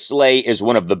 Darius Slay is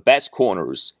one of the best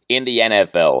corners in the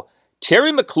NFL.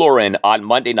 Terry McLaurin on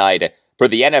Monday night for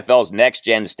the NFL's Next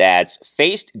Gen Stats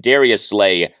faced Darius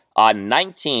Slay on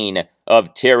 19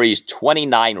 of Terry's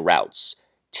 29 routes.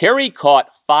 Terry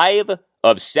caught 5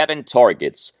 of 7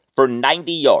 targets for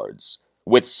 90 yards,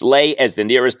 with Slay as the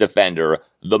nearest defender,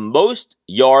 the most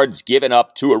yards given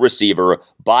up to a receiver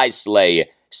by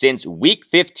Slay since Week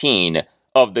 15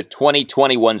 of the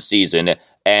 2021 season.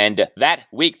 And that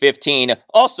Week 15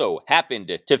 also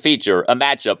happened to feature a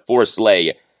matchup for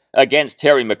Slay against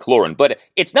Terry McLaurin. But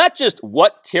it's not just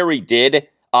what Terry did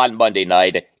on Monday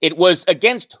night, it was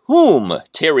against whom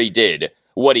Terry did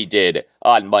what he did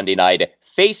on Monday night,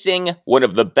 facing one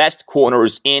of the best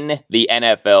corners in the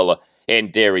NFL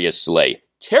in Darius Slay.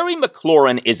 Terry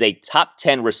McLaurin is a top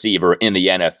 10 receiver in the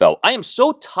NFL. I am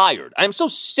so tired. I am so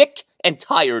sick and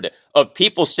tired of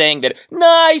people saying that,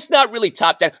 nah, he's not really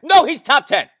top 10. No, he's top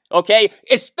 10. Okay,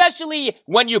 especially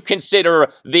when you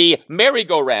consider the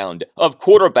merry-go-round of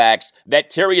quarterbacks that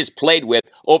Terry has played with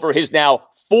over his now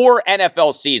 4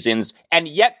 NFL seasons, and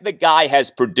yet the guy has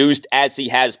produced as he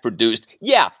has produced.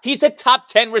 Yeah, he's a top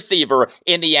 10 receiver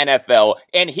in the NFL,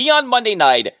 and he on Monday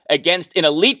night against an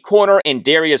elite corner in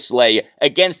Darius Slay,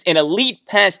 against an elite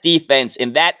pass defense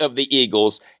in that of the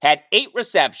Eagles, had 8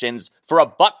 receptions for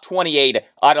 $128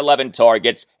 on 11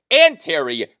 targets, and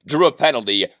Terry drew a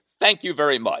penalty. Thank you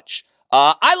very much.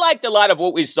 I liked a lot of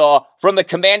what we saw from the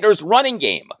Commanders' running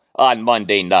game on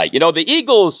Monday night. You know, the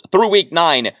Eagles, through Week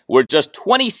 9, were just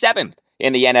 27th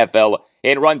in the NFL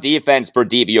in run defense per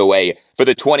DVOA for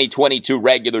the 2022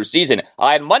 regular season.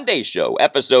 On Monday's show,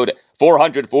 episode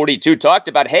 442, talked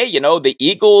about, hey, you know, the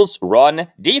Eagles' run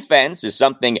defense is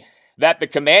something that the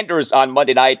Commanders on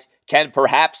Monday night can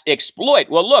perhaps exploit.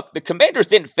 Well, look, the Commanders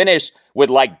didn't finish with,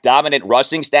 like, dominant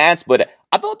rushing stats, but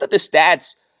I thought that the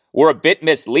stats were a bit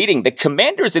misleading. The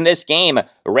Commanders in this game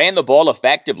ran the ball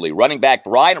effectively. Running back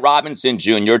Brian Robinson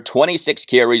Jr., 26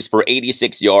 carries for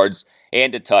 86 yards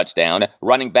and a touchdown.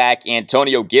 Running back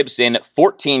Antonio Gibson,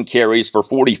 14 carries for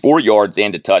 44 yards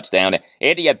and a touchdown.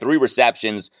 And he had 3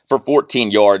 receptions for 14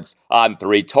 yards on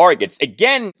 3 targets.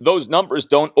 Again, those numbers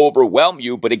don't overwhelm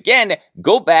you, but again,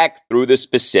 go back through the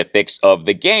specifics of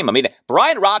the game. I mean,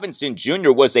 Brian Robinson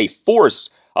Jr. was a force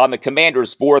on the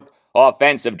Commanders' 4th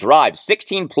offensive drive.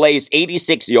 16 plays,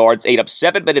 86 yards, ate up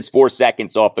 7 minutes, 4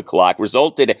 seconds off the clock,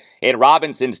 resulted in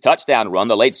Robinson's touchdown run,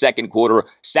 the late second quarter,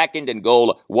 2nd and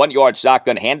goal, 1-yard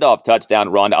shotgun handoff touchdown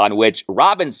run on which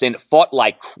Robinson fought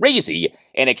like crazy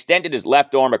and extended his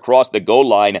left arm across the goal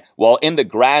line while in the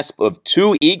grasp of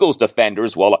 2 Eagles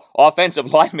defenders while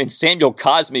offensive lineman Samuel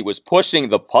Cosme was pushing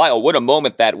the pile. What a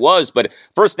moment that was. But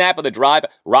first snap of the drive,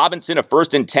 Robinson a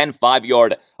 1st and 10,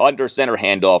 5-yard under center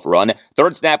handoff run.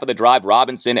 Third snap of the drive,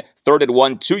 Robinson 3rd and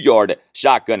 1, 2-yard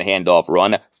shotgun handoff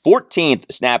run.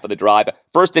 14th snap of the drive,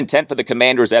 1st and 10 for the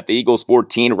Commanders at the Eagles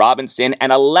 14. Robinson an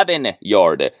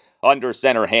 11-yard under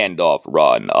center handoff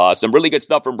run. Some really good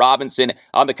stuff from Robinson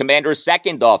on the Commanders'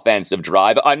 2nd offensive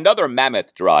drive. Another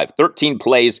mammoth drive. 13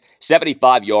 plays,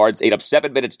 75 yards, ate up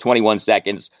 7 minutes, 21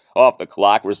 seconds off the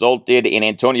clock. Resulted in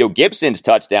Antonio Gibson's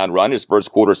touchdown run, his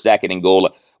first quarter, 2nd and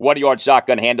goal. 1-yard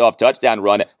shotgun handoff touchdown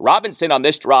run. Robinson on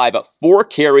this drive, 4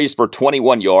 carries for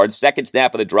 21 yards. Second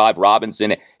snap of the drive,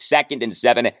 Robinson, 2nd and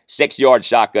 7, 6-yard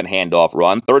shotgun handoff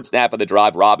run. Third snap of the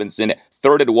drive, Robinson,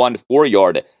 3rd and 1,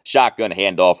 4-yard shotgun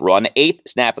handoff run. 8th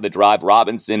snap of the drive,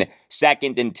 Robinson,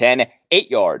 2nd and 10,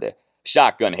 8-yard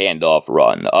shotgun handoff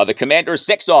run. The Commanders'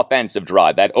 6th offensive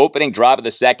drive, that opening drive of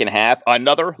the second half,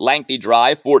 another lengthy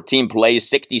drive, 14 plays,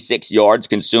 66 yards,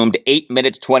 consumed 8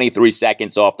 minutes, 23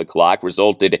 seconds off the clock,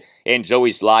 resulted in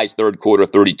Joey Sly's third quarter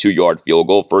 32-yard field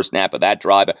goal. First snap of that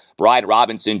drive, Brian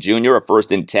Robinson Jr., a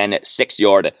 1st and 10,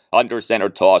 6-yard under center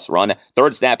toss run.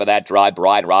 Third snap of that drive,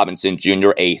 Brian Robinson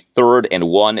Jr., a 3rd and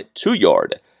 1,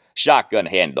 2-yard shotgun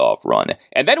handoff run.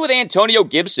 And then with Antonio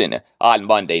Gibson on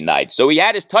Monday night. So he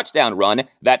had his touchdown run,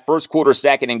 that first quarter,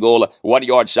 2nd and goal,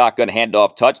 1-yard shotgun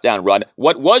handoff touchdown run.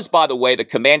 What was, by the way, the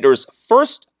Commanders'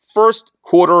 first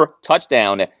quarter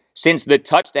touchdown since the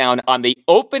touchdown on the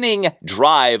opening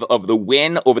drive of the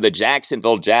win over the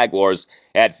Jacksonville Jaguars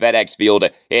at FedEx Field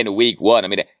in Week 1. I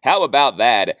mean, how about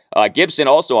that? Gibson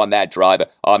also on that drive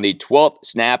on the 12th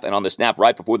snap and on the snap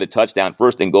right before the touchdown,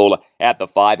 1st and goal at the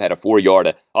 5, had a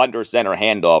 4-yard under center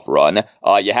handoff run.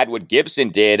 You had what Gibson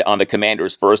did on the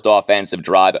Commanders' first offensive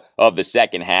drive of the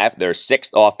second half. Their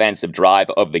 6th offensive drive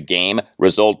of the game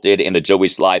resulted in the Joey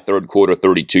Sly third quarter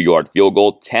 32-yard field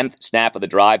goal. 10th snap of the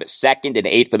drive, 2nd and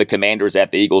 8 for the Commanders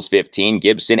at the Eagles 15.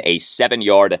 Gibson a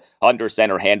 7-yard under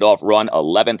center handoff run.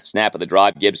 11th snap of the drive,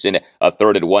 Gibson a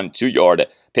 3rd and 1, 2-yard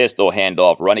pistol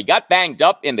handoff run. He got banged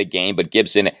up in the game, but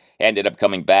Gibson ended up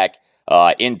coming back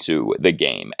into the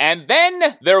game. And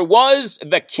then there was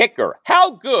the kicker.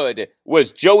 How good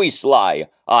was Joey Sly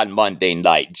on Monday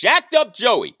night? Jacked up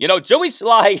Joey. You know, Joey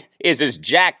Sly is as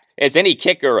jacked as any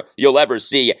kicker you'll ever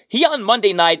see. He on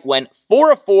Monday night went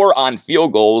 4 of 4 on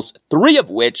field goals, 3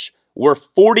 of which were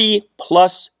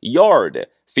 40-plus yard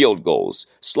field goals.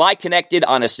 Sly connected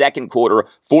on a second quarter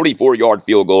 44-yard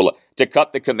field goal to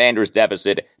cut the Commanders'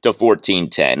 deficit to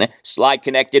 14-10. Sly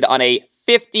connected on a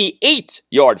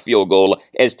 58-yard field goal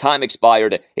as time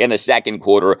expired in the second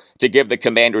quarter to give the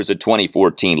Commanders a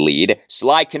 20-14 lead.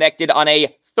 Sly connected on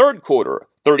a third quarter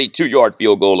 32-yard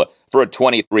field goal for a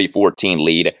 23-14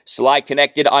 lead. Sly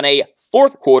connected on a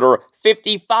fourth quarter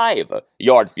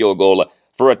 55-yard field goal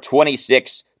for a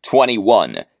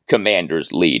 26-21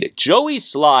 Commanders lead. Joey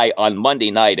Sly on Monday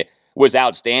night was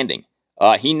outstanding.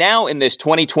 He now in this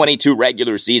 2022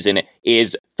 regular season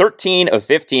is 13 of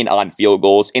 15 on field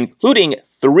goals, including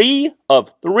 3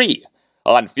 of 3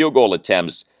 on field goal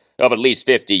attempts of at least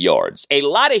 50 yards. A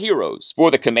lot of heroes for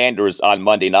the Commanders on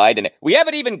Monday night, and we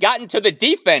haven't even gotten to the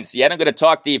defense yet. I'm going to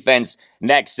talk defense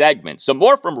next segment. Some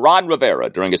more from Ron Rivera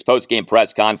during his post-game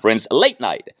press conference late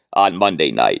night on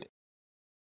Monday night.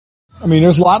 I mean,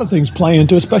 there's a lot of things playing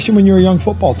into it, especially when you're a young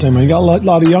football team. You got a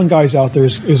lot of young guys out there.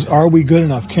 Is are we good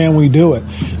enough? Can we do it?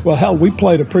 Well, hell, we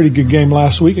played a pretty good game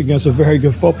last week against a very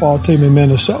good football team in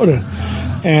Minnesota,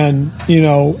 and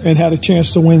and had a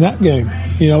chance to win that game.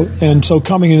 And so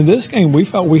coming into this game, we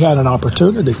felt we had an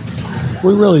opportunity.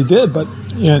 We really did, but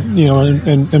and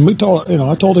we told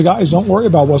I told the guys, don't worry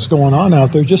about what's going on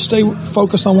out there. Just stay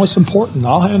focused on what's important.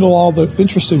 I'll handle all the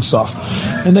interesting stuff,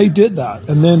 and they did that.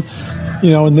 And then.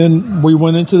 And then we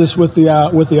went into this with the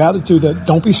attitude that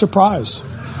don't be surprised.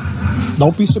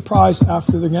 Don't be surprised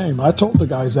after the game. I told the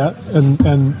guys that, and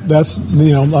that's I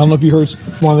don't know if you heard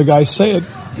one of the guys say it.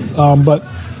 But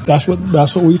that's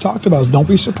what we talked about. Don't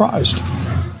be surprised.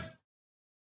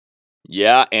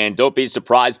 Yeah, and don't be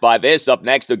surprised by this. Up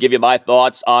next, I'll give you my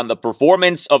thoughts on the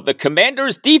performance of the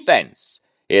Commanders' defense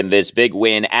in this big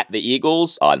win at the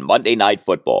Eagles on Monday Night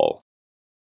Football.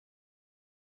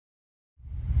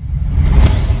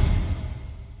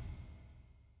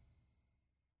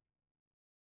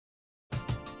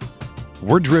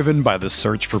 We're driven by the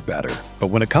search for better. But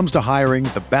when it comes to hiring,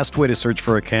 the best way to search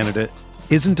for a candidate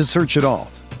isn't to search at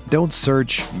all. Don't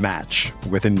search, match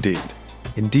with Indeed.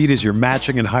 Indeed is your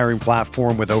matching and hiring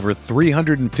platform with over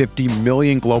 350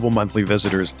 million global monthly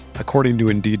visitors, according to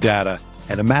Indeed data,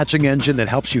 and a matching engine that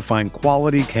helps you find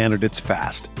quality candidates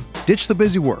fast. Ditch the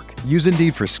busy work. Use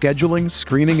Indeed for scheduling,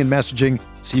 screening, and messaging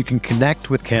so you can connect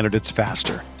with candidates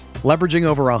faster. Leveraging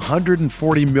over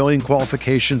 140 million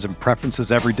qualifications and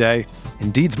preferences every day,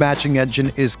 Indeed's matching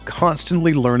engine is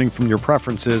constantly learning from your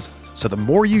preferences, so the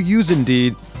more you use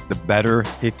Indeed, the better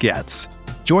it gets.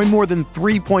 Join more than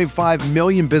 3.5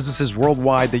 million businesses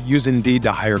worldwide that use Indeed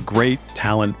to hire great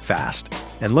talent fast.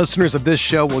 And listeners of this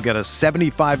show will get a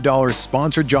 $75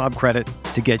 sponsored job credit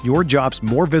to get your jobs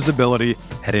more visibility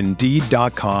at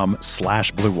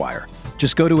Indeed.com/Blue Wire.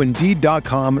 Just go to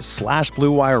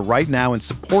Indeed.com/Blue Wire right now and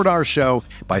support our show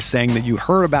by saying that you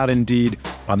heard about Indeed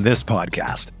on this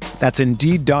podcast. That's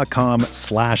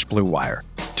Indeed.com/Blue Wire.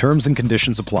 Terms and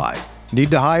conditions apply. Need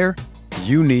to hire?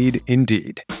 You need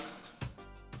Indeed.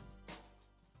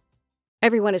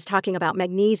 Everyone is talking about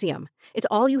magnesium. It's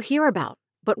all you hear about.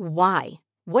 But why?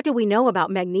 What do we know about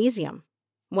magnesium?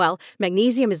 Well,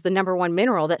 magnesium is the number one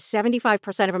mineral that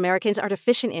 75% of Americans are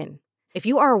deficient in. If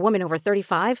you are a woman over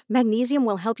 35, magnesium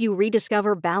will help you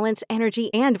rediscover balance, energy,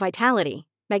 and vitality.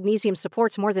 Magnesium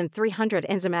supports more than 300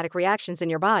 enzymatic reactions in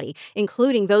your body,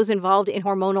 including those involved in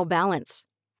hormonal balance.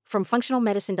 From functional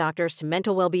medicine doctors to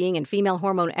mental well-being and female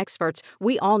hormone experts,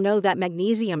 we all know that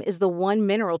magnesium is the one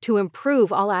mineral to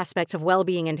improve all aspects of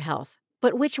well-being and health.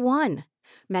 But which one?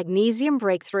 Magnesium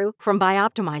Breakthrough from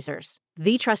Bioptimizers,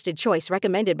 the trusted choice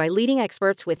recommended by leading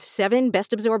experts with 7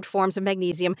 best-absorbed forms of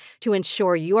magnesium to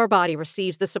ensure your body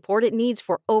receives the support it needs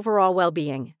for overall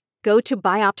well-being. Go to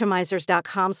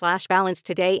bioptimizers.com/balance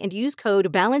today and use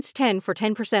code BALANCE10 for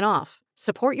 10% off.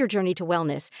 Support your journey to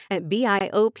wellness at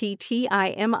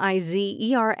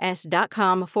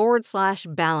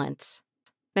bioptimizers.com/balance.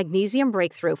 Magnesium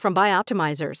Breakthrough from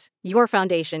Bioptimizers, your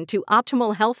foundation to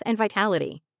optimal health and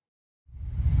vitality.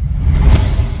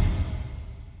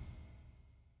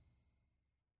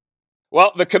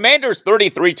 Well, the Commanders'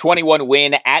 33-21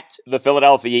 win at the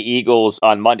Philadelphia Eagles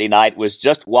on Monday night was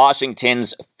just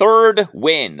Washington's third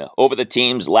win over the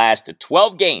team's last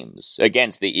 12 games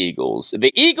against the Eagles.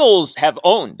 The Eagles have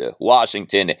owned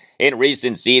Washington in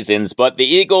recent seasons, but the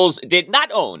Eagles did not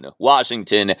own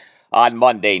Washington on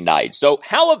Monday night. So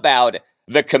how about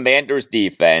the Commanders'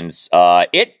 defense?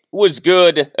 It was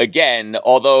good again,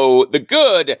 although the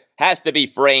good has to be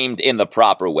framed in the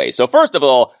proper way. So first of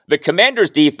all, the Commanders'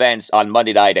 defense on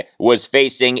Monday night was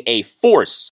facing a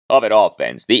force of an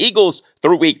offense. The Eagles,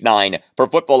 through Week 9, per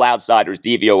Football Outsiders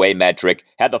DVOA metric,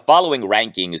 had the following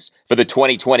rankings for the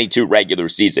 2022 regular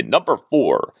season. Number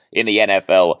 4 in the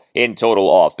NFL in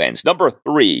total offense. Number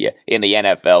 3 in the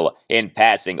NFL in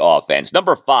passing offense.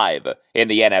 Number 5 in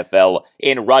the NFL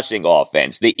in rushing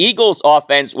offense. The Eagles'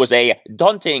 offense was a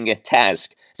daunting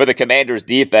task for the Commanders'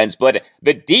 defense, but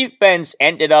the defense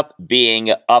ended up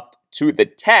being up to the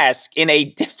task in a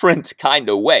different kind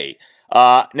of way.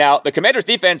 Now, the Commanders'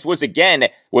 defense was again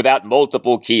without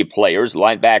multiple key players.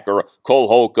 Linebacker Cole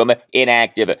Holcomb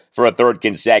inactive for a third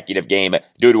consecutive game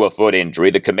due to a foot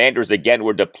injury. The Commanders again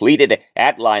were depleted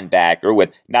at linebacker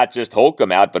with not just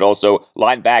Holcomb out, but also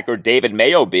linebacker David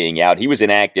Mayo being out. He was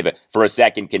inactive for a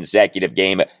second consecutive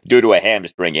game due to a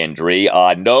hamstring injury.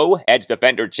 No, edge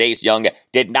defender Chase Young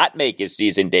did not make his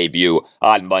season debut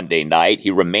on Monday night.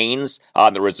 He remains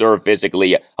on the reserve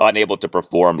physically unable to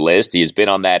perform list. He has been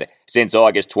on that since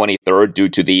August 23rd due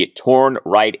to the torn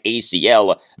right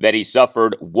ACL that he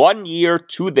suffered 1 year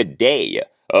to the day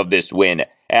of this win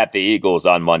at the Eagles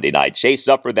on Monday night. Chase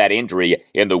suffered that injury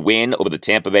in the win over the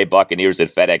Tampa Bay Buccaneers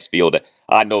at FedEx Field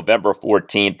on November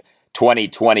 14th,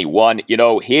 2021. You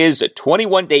know, his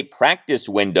 21-day practice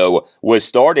window was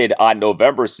started on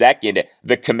November 2nd.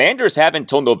 The Commanders have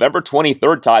until November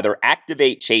 23rd to either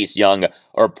activate Chase Young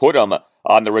or put him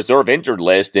on the reserve injured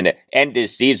list and end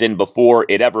his season before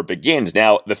it ever begins.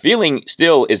 Now, the feeling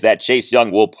still is that Chase Young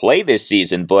will play this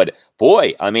season, but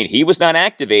boy, I mean, he was not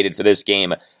activated for this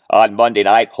game on Monday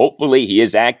night. Hopefully he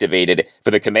is activated for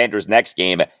the Commanders' next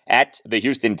game at the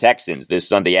Houston Texans this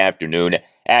Sunday afternoon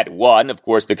at 1. Of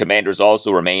course, the Commanders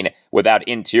also remain without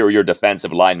interior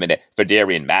defensive lineman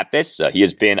Phidarian Mathis. He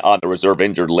has been on the reserve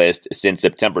injured list since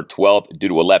September 12th due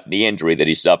to a left knee injury that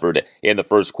he suffered in the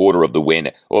first quarter of the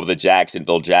win over the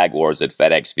Jacksonville Jaguars at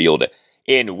FedEx Field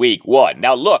in Week 1.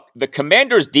 Now look, the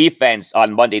Commanders' defense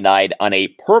on Monday night on a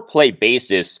per-play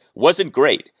basis wasn't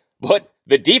great, but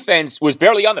the defense was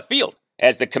barely on the field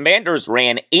as the Commanders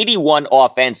ran 81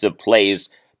 offensive plays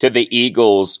to the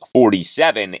Eagles'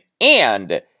 47,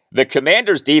 and the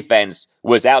Commanders' defense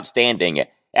was outstanding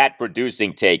at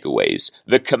producing takeaways.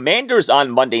 The Commanders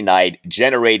on Monday night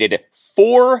generated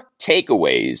 4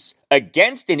 takeaways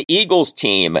against an Eagles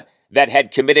team that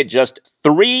had committed just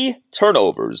 3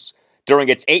 turnovers during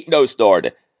its 8-0 start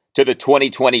to the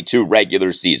 2022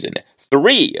 regular season.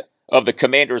 3 of the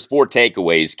Commanders' 4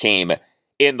 takeaways came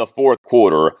in the fourth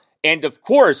quarter. And of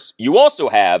course, you also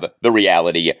have the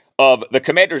reality of the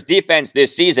Commanders' defense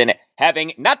this season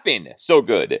having not been so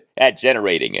good at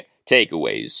generating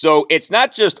takeaways. So it's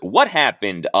not just what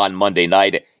happened on Monday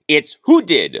night, it's who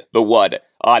did the what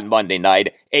on Monday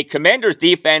night. A Commanders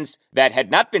defense that had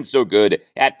not been so good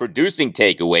at producing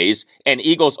takeaways, an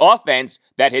Eagles offense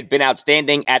that had been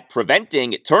outstanding at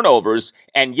preventing turnovers,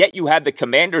 and yet you had the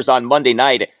Commanders on Monday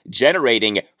night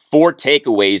generating 4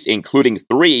 takeaways, including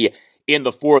 3 in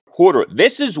the fourth quarter.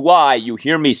 This is why you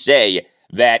hear me say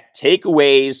that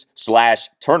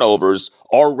takeaways/turnovers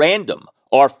are random,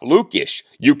 are flukish.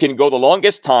 You can go the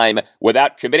longest time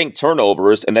without committing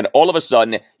turnovers, and then all of a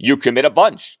sudden, you commit a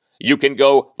bunch. You can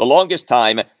go the longest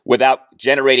time without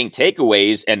generating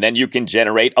takeaways, and then you can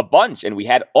generate a bunch. And we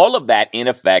had all of that in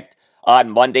effect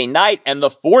on Monday night, and the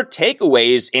 4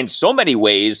 takeaways in so many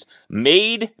ways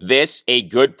made this a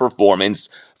good performance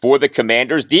for the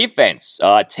Commanders' defense.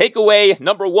 Takeaway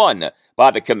number 1 by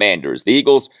the Commanders. The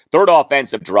Eagles' third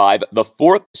offensive drive, the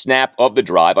 4th snap of the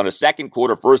drive on a second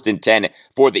quarter 1st and 10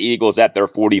 for the Eagles at their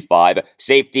 45.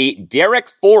 Safety Derek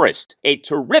Forrest, a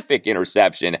terrific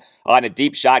interception on a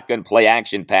deep shotgun play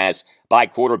action pass by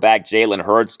quarterback Jalen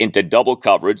Hurts into double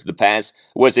coverage. The pass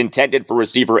was intended for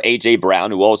receiver A.J.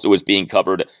 Brown, who also was being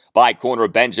covered by corner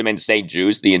Benjamin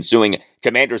St-Juste. The ensuing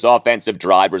Commanders' offensive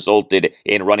drive resulted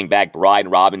in running back Brian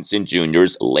Robinson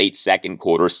Jr.'s late second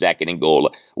quarter 2nd and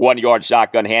goal 1-yard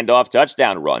shotgun handoff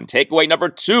touchdown run. Takeaway number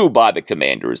 2 by the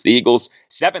Commanders. The Eagles'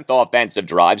 7th offensive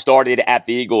drive started at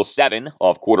the Eagles' 7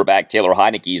 off quarterback Taylor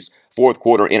Heineke's fourth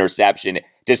quarter interception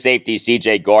to safety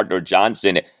C.J.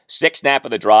 Gardner-Johnson. 6th snap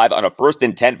of the drive on a 1st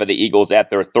and 10 for the Eagles at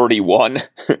their 31.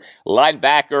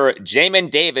 Linebacker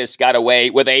Jamin Davis got away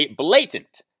with a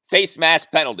blatant face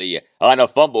mask penalty on a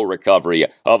fumble recovery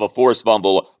of a forced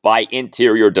fumble by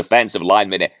interior defensive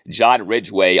lineman John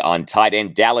Ridgway on tight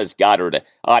end Dallas Goedert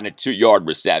on a 2-yard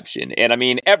reception. And I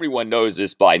mean, everyone knows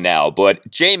this by now, but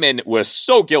Jamin was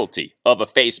so guilty of a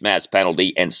face mask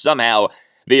penalty, and somehow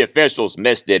the officials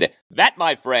missed it. That,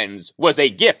 my friends, was a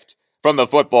gift from the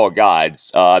football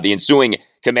gods. The ensuing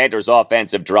Commanders'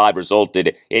 offensive drive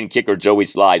resulted in kicker Joey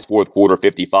Sly's fourth quarter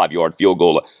 55-yard field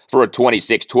goal for a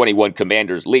 26-21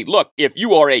 Commanders lead. Look, if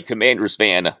you are a Commanders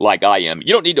fan like I am,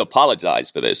 you don't need to apologize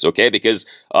for this, okay? Because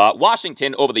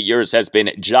Washington over the years has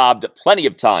been jobbed plenty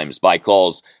of times by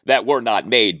calls that were not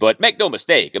made. But make no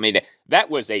mistake, I mean, that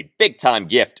was a big-time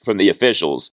gift from the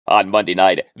officials on Monday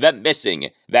night, them missing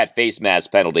that face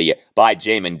mask penalty by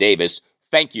Jamin Davis.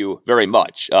 Thank you very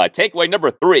much. Takeaway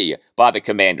number 3 by the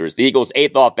Commanders. The Eagles'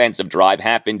 8th offensive drive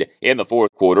happened in the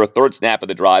fourth quarter. 3rd snap of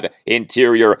the drive,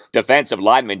 interior defensive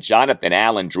lineman Jonathan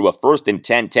Allen drew a 1st and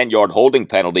 10-yard holding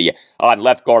penalty on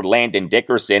left guard Landon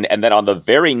Dickerson. And then on the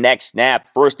very next snap,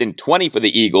 1st and 20 for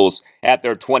the Eagles at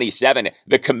their 27,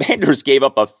 the Commanders gave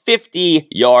up a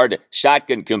 50-yard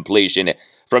shotgun completion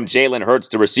from Jalen Hurts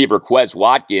to receiver Quez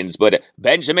Watkins, but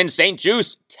Benjamin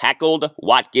St-Juste tackled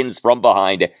Watkins from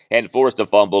behind and forced a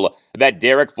fumble that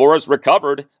Derek Forrest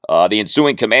recovered. The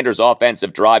ensuing Commanders'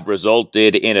 offensive drive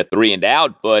resulted in a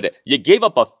 3-and-out, but you gave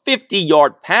up a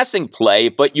 50-yard passing play,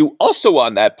 but you also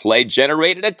on that play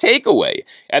generated a takeaway.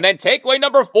 And then takeaway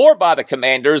number 4 by the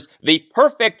Commanders, the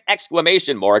perfect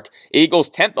exclamation mark, Eagles'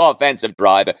 10th offensive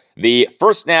drive, the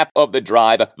first snap of the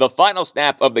drive, the final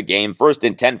snap of the game, 1st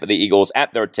and 10 for the Eagles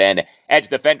at their 10. Edge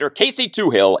defender Casey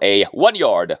Tuhill, a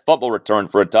 1-yard fumble return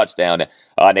for a touchdown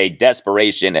on a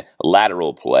desperation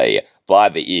lateral play by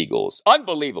the Eagles.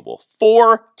 Unbelievable.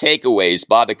 4 takeaways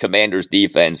by the Commanders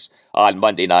defense on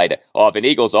Monday night of an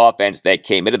Eagles offense that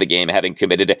came into the game having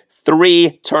committed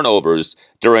 3 turnovers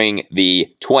during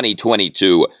the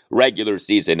 2022 regular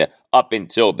season up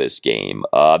until this game.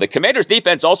 The Commanders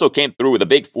defense also came through with a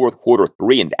big fourth quarter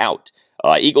 3-and-out.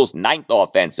 Eagles' 9th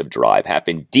offensive drive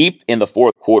happened deep in the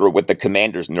fourth quarter with the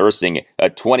Commanders nursing a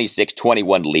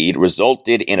 26-21 lead,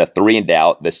 resulted in a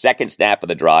 3-and-out. The second snap of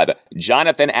the drive,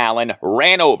 Jonathan Allen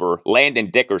ran over Landon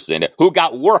Dickerson, who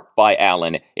got worked by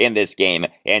Allen in this game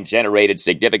and generated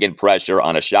significant pressure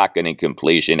on a shotgun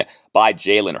incompletion by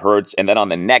Jalen Hurts. And then on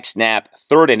the next snap,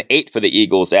 3rd and 8 for the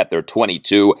Eagles at their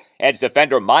 22, edge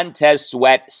defender Montez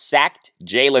Sweat sacked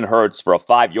Jalen Hurts for a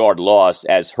 5-yard loss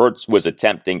as Hurts was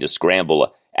attempting to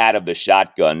scramble out of the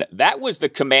shotgun. That was the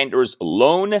Commanders'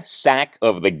 lone sack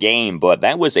of the game, but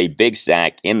that was a big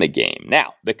sack in the game.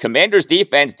 Now, the Commanders'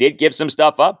 defense did give some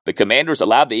stuff up. The Commanders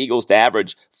allowed the Eagles to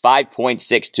average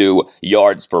 5.62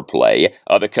 yards per play.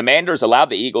 The Commanders allowed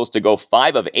the Eagles to go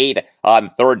 5 of 8 on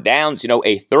third downs,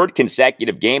 a third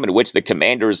consecutive game in which the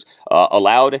Commanders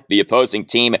allowed the opposing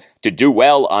team to do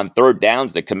well on third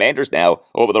downs. The Commanders now,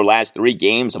 over their last 3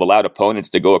 games, have allowed opponents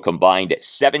to go a combined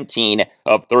 17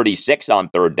 of 36 on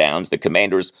third downs. The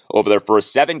Commanders, over their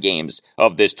first 7 games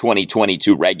of this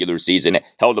 2022 regular season,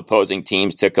 held opposing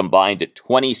teams to combined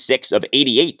 26 of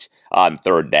 88 on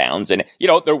third downs. And,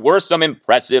 there were some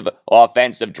impressive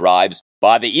offensive drives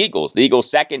by the Eagles. The Eagles'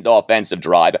 second offensive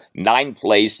drive, 9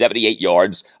 plays, 78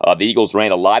 yards. The Eagles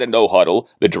ran a lot of no huddle.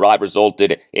 The drive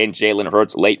resulted in Jalen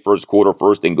Hurts' late first quarter,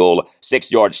 1st and goal,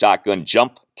 6-yard shotgun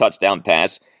jump touchdown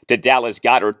pass to Dallas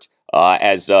Goedert.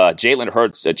 As Jalen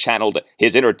Hurts channeled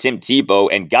his inner Tim Tebow,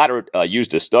 and Goddard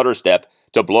used a stutter step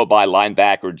to blow by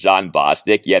linebacker John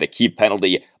Bostic. He had a key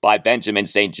penalty by Benjamin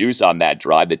St-Juste on that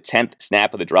drive. The 10th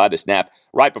snap of the drive, the snap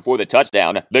right before the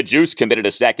touchdown. The Juice committed a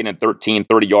 2nd and 13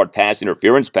 30-yard pass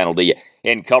interference penalty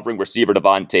in covering receiver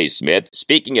Devontae Smith.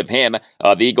 Speaking of him,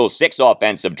 the Eagles' 6th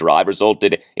offensive drive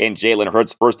resulted in Jalen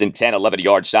Hurts' 1st and 10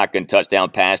 11-yard shotgun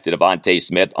touchdown pass to Devontae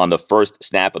Smith on the first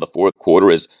snap of the fourth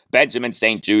quarter as Benjamin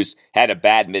St-Juste had a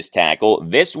bad missed tackle.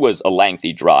 This was a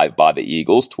lengthy drive by the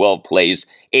Eagles, 12 plays,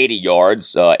 80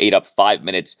 yards, ate up 5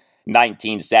 minutes,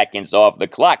 19 seconds off the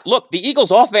clock. Look, the Eagles'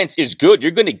 offense is good.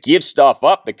 You're going to give stuff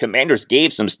up. The Commanders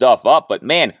gave some stuff up, but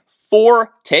man,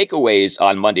 4 takeaways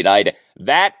on Monday night.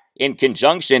 That, in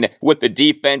conjunction with the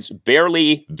defense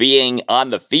barely being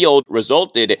on the field,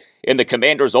 resulted in the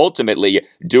Commanders ultimately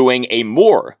doing a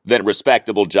more than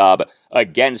respectable job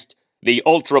against the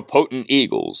ultra-potent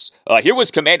Eagles. Here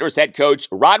was Commanders head coach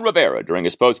Ron Rivera during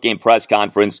his post-game press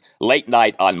conference late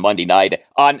night on Monday night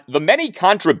on the many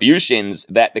contributions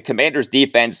that the Commanders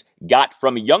defense got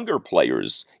from younger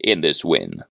players in this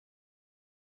win.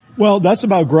 Well, that's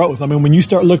about growth. I mean, when you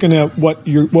start looking at what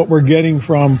we're getting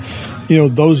from,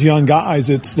 those young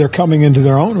guys, they're coming into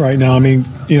their own right now. I mean,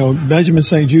 Benjamin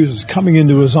St-Juste is coming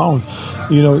into his own.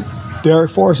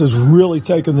 Derek Forrest has really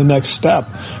taken the next step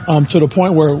to the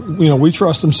point where, we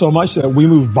trust him so much that we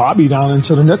moved Bobby down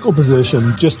into the nickel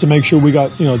position just to make sure we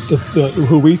got,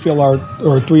 who we feel are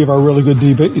 3 of our really good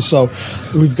DBs. So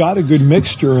we've got a good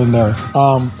mixture in there.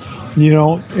 And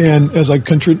as I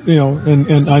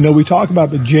and I know we talk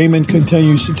about it, but Jamin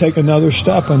continues to take another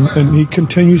step and he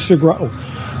continues to grow.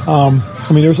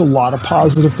 There's a lot of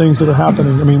positive things that are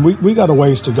happening. I mean, we got a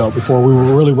ways to go before we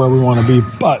were really where we want to be,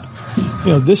 but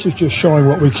this is just showing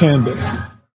what we can be.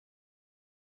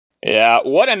 Yeah,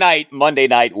 what a night Monday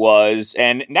night was,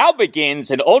 and now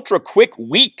begins an ultra-quick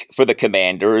week for the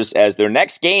Commanders as their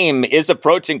next game is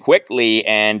approaching quickly,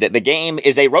 and the game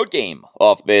is a road game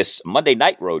off this Monday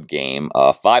night road game.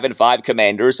 5-5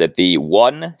 Commanders at the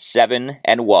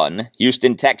 1-7-1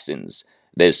 Houston Texans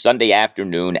this Sunday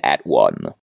afternoon at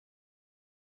 1.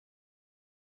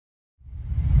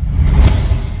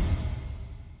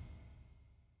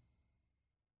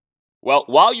 Well,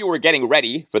 while you were getting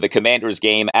ready for the Commanders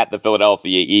game at the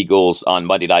Philadelphia Eagles on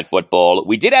Monday Night Football,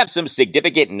 we did have some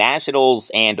significant Nationals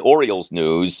and Orioles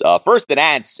news. First, the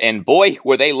Nats, and boy,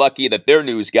 were they lucky that their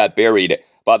news got buried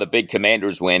by the big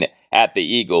Commanders win at the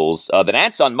Eagles. The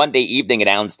Nats on Monday evening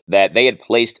announced that they had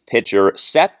placed pitcher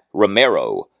Seth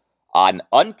Romero on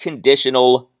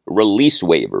unconditional release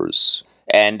waivers.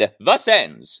 And thus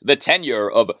ends the tenure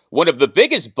of one of the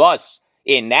biggest busts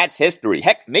in Nats history.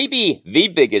 Heck, maybe the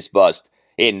biggest bust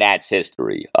in Nats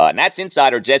history. Nats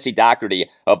insider Jesse Dougherty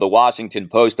of the Washington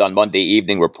Post on Monday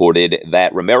evening reported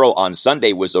that Romero on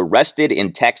Sunday was arrested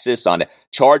in Texas on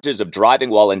charges of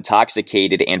driving while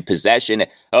intoxicated and possession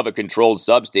of a controlled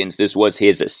substance. This was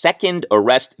his second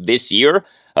arrest this year.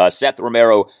 Seth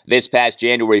Romero, this past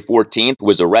January 14th,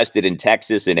 was arrested in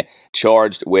Texas and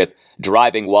charged with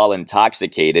driving while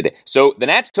intoxicated. So the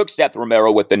Nats took Seth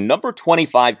Romero with the number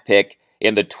 25 pick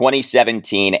in the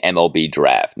 2017 MLB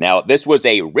draft. Now, this was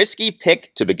a risky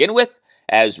pick to begin with,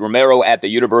 as Romero at the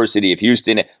University of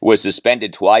Houston was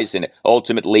suspended twice and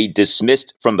ultimately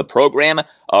dismissed from the program.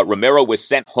 Romero was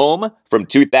sent home from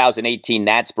 2018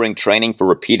 Nats spring training for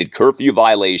repeated curfew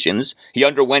violations. He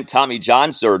underwent Tommy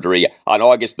John surgery on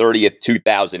August 30th,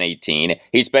 2018.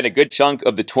 He spent a good chunk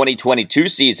of the 2022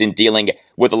 season dealing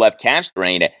with a left calf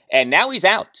strain, and now he's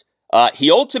out.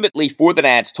 He ultimately, for the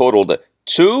Nats, totaled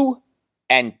 2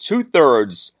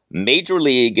 2/3 Major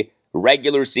League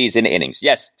regular season innings.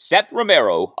 Yes, Seth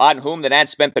Romero, on whom the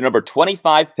Nats spent the number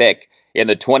 25 pick in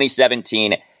the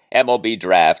 2017 MLB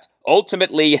draft,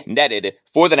 ultimately netted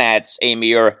for the Nats a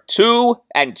mere 2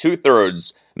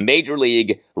 2/3 Major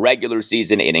League regular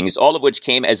season innings, all of which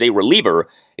came as a reliever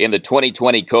in the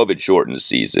 2020 COVID-shortened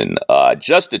season.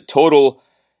 Just a total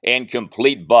and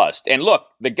complete bust. And look,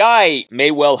 the guy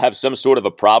may well have some sort of a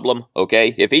problem,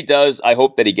 okay? If he does, I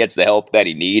hope that he gets the help that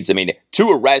he needs. I mean, 2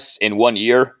 arrests in 1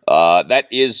 year, that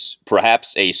is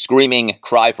perhaps a screaming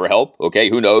cry for help, okay?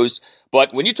 Who knows?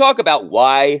 But when you talk about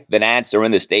why the Nats are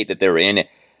in the state that they're in,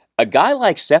 a guy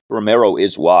like Seth Romero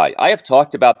is why. I have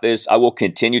talked about this. I will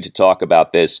continue to talk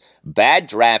about this. Bad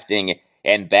drafting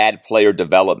and bad player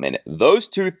development. Those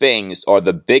two things are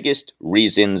the biggest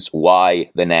reasons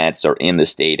why the Nats are in the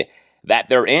state that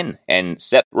they're in, and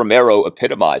Seth Romero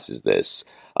epitomizes this.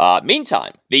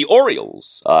 Meantime, the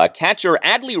Orioles, catcher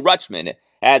Adley Rutschman,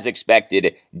 as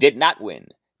expected, did not win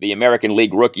the American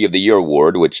League Rookie of the Year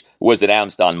award, which was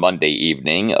announced on Monday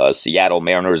evening. Seattle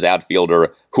Mariners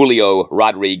outfielder Julio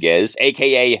Rodriguez,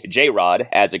 a.k.a. J-Rod,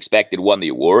 as expected, won the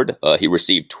award. He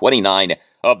received 29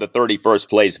 of the 30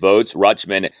 first-place votes.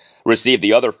 Rutschman received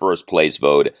the other first-place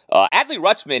vote. Adley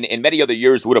Rutschman, in many other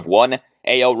years, would have won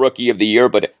AL Rookie of the Year,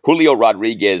 but Julio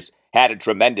Rodriguez had a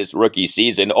tremendous rookie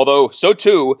season, although so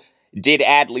too did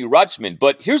Adley Rutschman.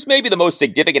 But here's maybe the most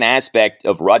significant aspect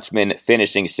of Rutschman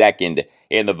finishing second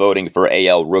in the voting for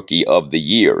AL Rookie of the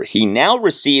Year. He now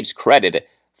receives credit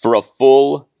for a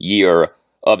full year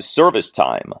of service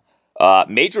time.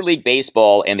 Major League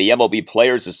Baseball and the MLB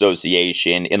Players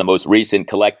Association, in the most recent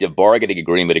collective bargaining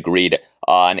agreement, agreed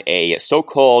on a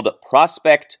so-called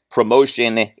prospect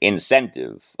promotion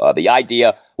incentive. The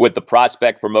idea with the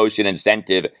prospect promotion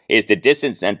incentive is to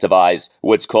disincentivize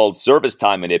what's called service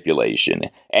time manipulation.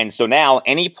 And so now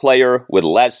any player with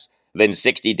less than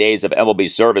 60 days of MLB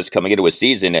service coming into a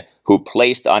season who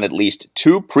placed on at least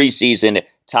 2 preseason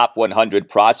top 100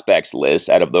 prospects lists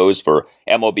out of those for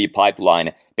MLB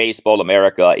Pipeline, Baseball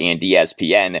America, and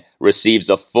ESPN receives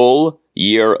a full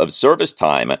year of service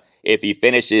time if he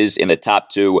finishes in the top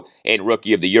 2 in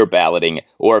Rookie of the Year balloting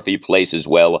or if he places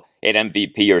well in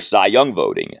MVP or Cy Young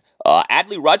voting.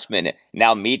 Adley Rutschman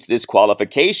now meets this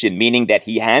qualification, meaning that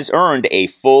he has earned a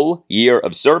full year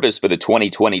of service for the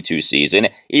 2022 season,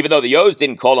 even though the O's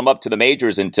didn't call him up to the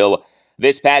majors until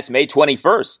this past May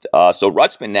 21st. So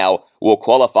Rutschman now will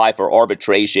qualify for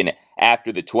arbitration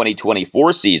after the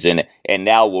 2024 season and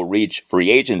now will reach free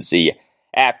agency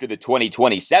after the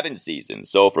 2027 season.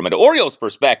 So from an Orioles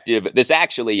perspective, this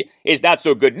actually is not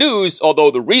so good news,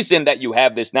 although the reason that you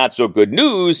have this not so good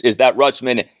news is that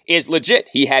Rutschman is legit.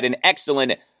 He had an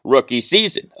excellent rookie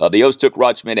season. The O's took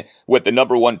Rutschman with the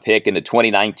number 1 pick in the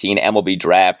 2019 MLB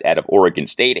draft out of Oregon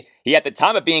State. He, at the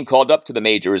time of being called up to the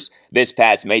majors this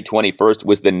past May 21st,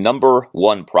 was the number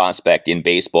 1 prospect in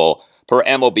baseball per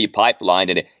MLB Pipeline,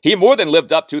 and he more than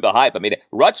lived up to the hype. I mean,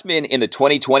 Rutschman in the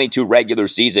 2022 regular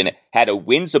season had a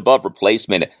wins above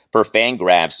replacement per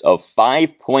Fangraphs of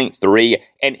 5.3,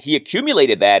 and he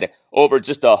accumulated that over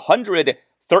just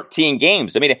 113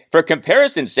 games. I mean, for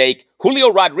comparison's sake, Julio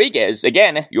Rodriguez,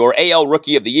 again, your AL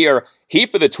Rookie of the Year, he,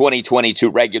 for the 2022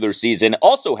 regular season,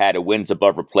 also had a wins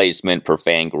above replacement per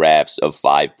Fangraphs of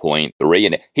 5.3,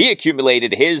 and he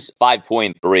accumulated his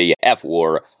 5.3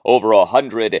 F-WAR over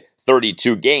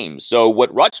 132 games. So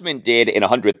what Rutschman did in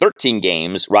 113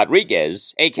 games,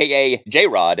 Rodriguez, a.k.a.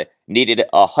 J-Rod, needed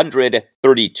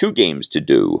 132 games to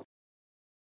do.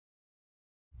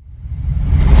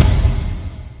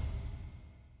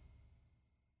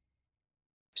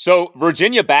 So,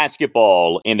 Virginia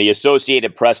basketball in the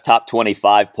Associated Press Top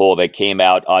 25 poll that came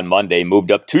out on Monday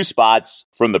moved up 2 spots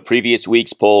from the previous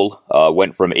week's poll,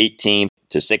 went from 18th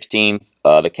to 16th.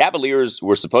 The Cavaliers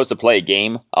were supposed to play a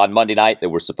game on Monday night. They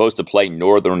were supposed to play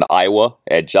Northern Iowa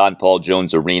at John Paul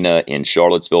Jones Arena in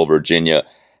Charlottesville, Virginia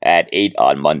at 8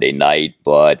 on Monday night,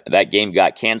 but that game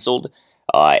got canceled.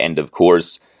 And of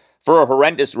course, for a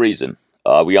horrendous reason,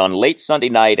 we on late Sunday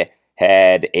night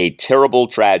had a terrible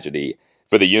tragedy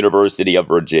for the University of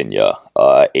Virginia.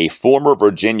 A former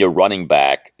Virginia running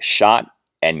back shot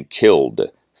and killed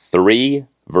 3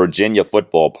 Virginia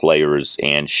football players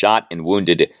and shot and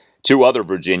wounded 2 other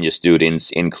Virginia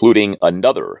students, including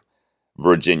another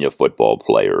Virginia football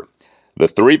player. The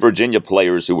 3 Virginia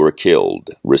players who were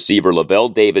killed, receiver Lavelle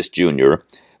Davis Jr.,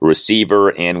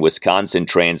 receiver and Wisconsin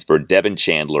transfer Devin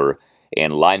Chandler,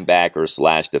 and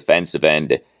linebacker/defensive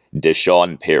end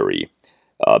Deshaun Perry.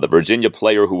 The Virginia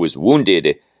player who was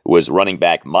wounded was running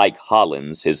back Mike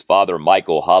Hollins. His father,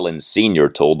 Michael Hollins Sr.,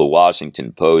 told the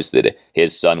Washington Post that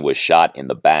his son was shot in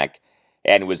the back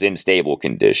and was in stable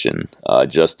condition.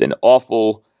 Just an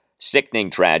awful, sickening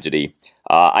tragedy.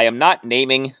 I am not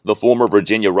naming the former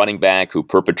Virginia running back who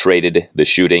perpetrated the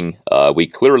shooting. We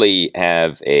clearly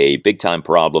have a big-time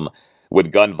problem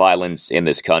with gun violence in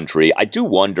this country. I do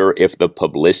wonder if the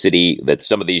publicity that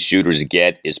some of these shooters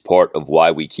get is part of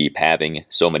why we keep having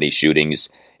so many shootings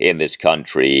in this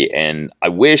country. And I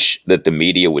wish that the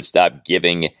media would stop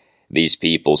giving these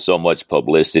people so much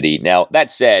publicity. Now,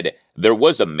 that said, there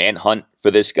was a manhunt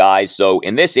for this guy. So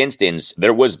in this instance,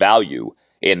 there was value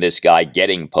in this guy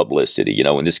getting publicity,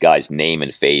 in this guy's name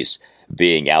and face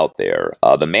being out there.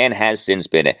 The man has since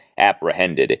been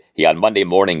apprehended. He on Monday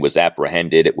morning was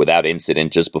apprehended without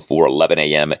incident just before 11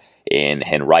 a.m. in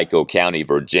Henrico County,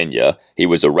 Virginia. He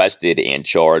was arrested and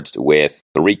charged with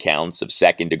 3 counts of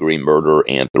second-degree murder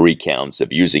and 3 counts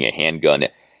of using a handgun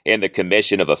in the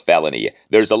commission of a felony.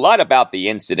 There's a lot about the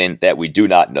incident that we do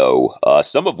not know.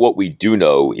 Some of what we do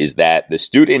know is that the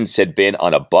students had been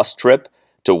on a bus trip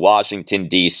to Washington,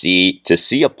 D.C. to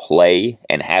see a play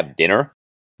and have dinner.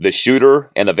 The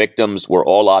shooter and the victims were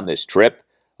all on this trip.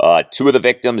 2 of the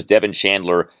victims, Devin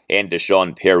Chandler and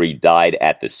Deshaun Perry, died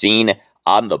at the scene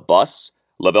on the bus.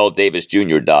 Lavelle Davis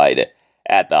Jr. died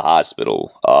at the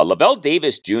hospital. Lavelle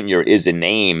Davis Jr. is a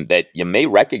name that you may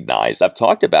recognize. I've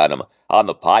talked about him on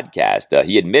the podcast.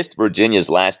 He had missed Virginia's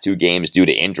last 2 games due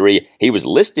to injury. He was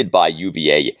listed by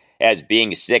UVA as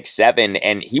being 6'7",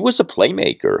 and he was a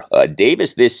playmaker.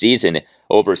 Davis this season,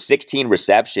 over 16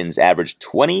 receptions, averaged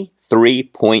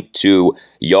 23.2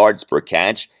 yards per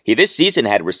catch. He this season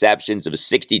had receptions of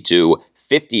 62,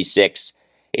 56,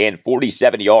 and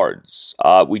 47 yards.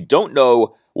 We don't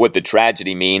know what the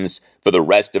tragedy means for the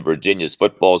rest of Virginia's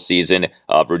football season.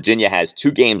 Virginia has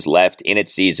 2 games left in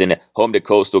its season, home to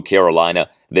Coastal Carolina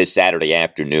this Saturday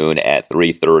afternoon at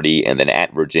 3:30, and then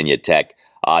at Virginia Tech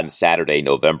on Saturday,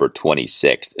 November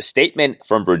 26th. A statement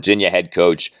from Virginia head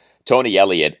coach Tony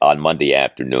Elliott on Monday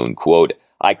afternoon, quote,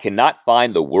 "I cannot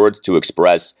find the words to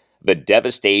express the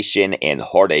devastation and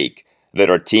heartache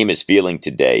that our team is feeling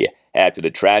today after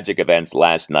the tragic events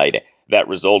last night that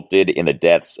resulted in the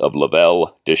deaths of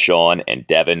Lavelle, Deshaun, and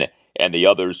Devin, and the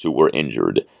others who were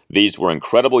injured. These were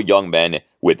incredible young men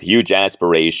with huge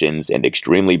aspirations and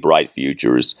extremely bright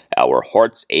futures. Our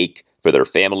hearts ache for their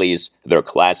families, their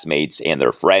classmates, and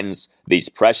their friends. These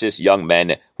precious young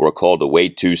men were called away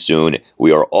too soon.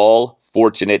 We are all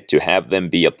fortunate to have them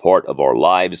be a part of our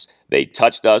lives. They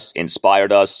touched us,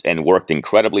 inspired us, and worked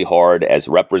incredibly hard as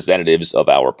representatives of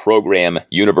our program,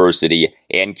 university,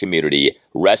 and community.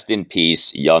 Rest in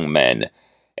peace, young men."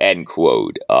 End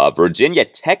quote. Virginia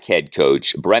Tech head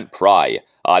coach Brent Pry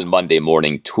on Monday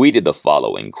morning tweeted the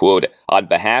following, quote, "On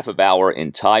behalf of our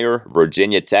entire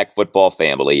Virginia Tech football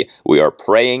family, we are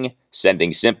praying,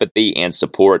 sending sympathy and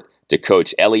support to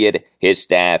Coach Elliott, his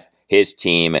staff, his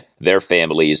team, their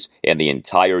families, and the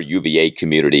entire UVA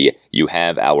community. You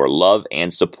have our love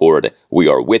and support. We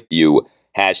are with you.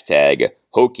 Hashtag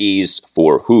Hokies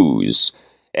for Who's."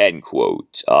 End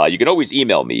quote. You can always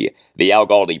email me, the Al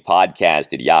Galdi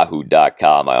podcast at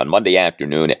yahoo.com. On Monday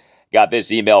afternoon, got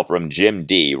this email from Jim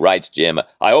D. Writes, "Jim,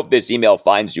 I hope this email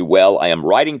finds you well. I am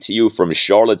writing to you from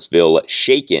Charlottesville,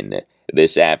 shaken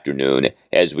this afternoon,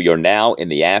 as we are now in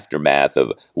the aftermath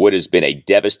of what has been a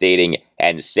devastating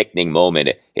and sickening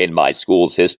moment in my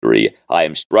school's history. I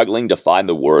am struggling to find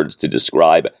the words to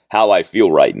describe how I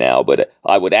feel right now, but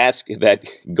I would ask that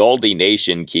Galdi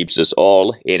Nation keeps us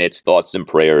all in its thoughts and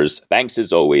prayers. Thanks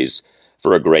as always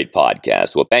for a great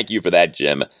podcast." Well, thank you for that,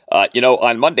 Jim.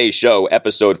 On Monday's show,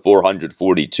 episode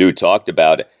 442 talked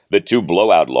about the 2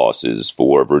 blowout losses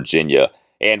for Virginia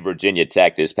and Virginia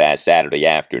Tech this past Saturday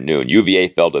afternoon. UVA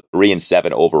fell to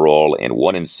 3-7 overall and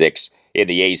 1-6 in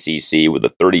the ACC with a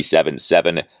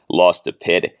 37-7 loss to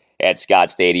Pitt at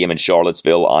Scott Stadium in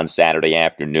Charlottesville on Saturday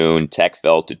afternoon. Tech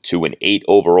fell to 2-8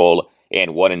 overall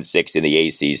and 1-6 in the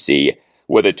ACC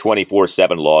with a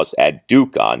 24-7 loss at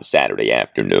Duke on Saturday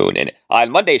afternoon. And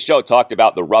on Monday's show, talked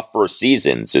about the rough first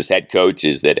seasons as head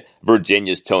coaches that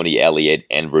Virginia's Tony Elliott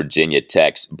and Virginia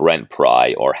Tech's Brent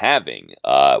Pry are having.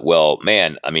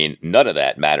 None of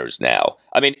that matters now.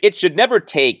 It should never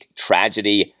take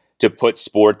tragedy to put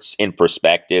sports in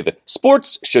perspective.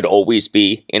 Sports should always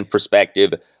be in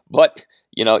perspective, but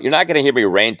you're not going to hear me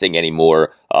ranting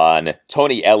anymore on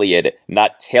Tony Elliott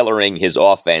not tailoring his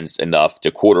offense enough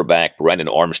to quarterback Brennan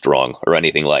Armstrong or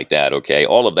anything like that, okay?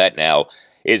 All of that now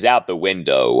is out the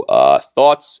window.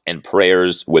 Thoughts and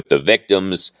prayers with the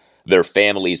victims, their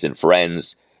families and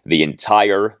friends, the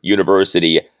entire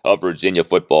University of Virginia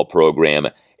football program,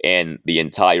 and the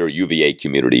entire UVA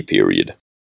community, period.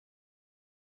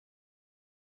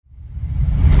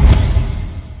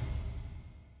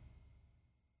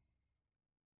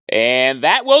 And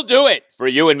that will do it for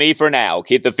you and me for now.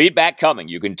 Keep the feedback coming.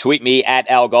 You can tweet me at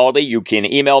Al Galdi. You can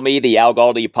email me, the Al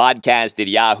Galdi podcast at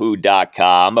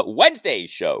yahoo.com. Wednesday's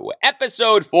show,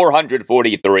 episode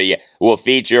 443, will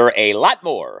feature a lot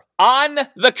more on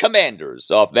the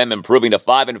Commanders, off them improving to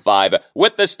 5-5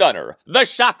 with the stunner, the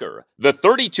shocker, the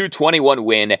 32-21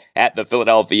 win at the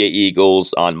Philadelphia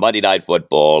Eagles on Monday Night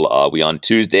Football. We on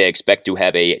Tuesday expect to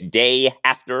have a day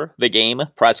after the game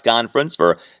press conference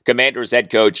for Commanders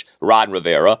head coach Ron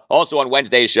Rivera. Also on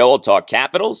Wednesday's show, we'll talk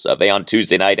Capitals. They on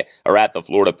Tuesday night are at the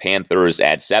Florida Panthers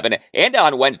at 7. And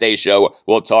on Wednesday's show,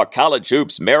 we'll talk college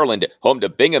hoops. Maryland home to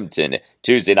Binghamton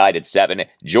Tuesday night at 7.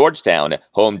 Georgetown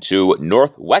home to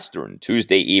Northwestern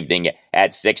Tuesday evening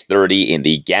at 6:30 in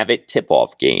the Gavitt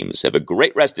tip-off games. Have a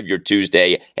great rest of your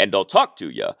Tuesday, and I'll talk to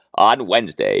you on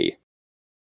Wednesday.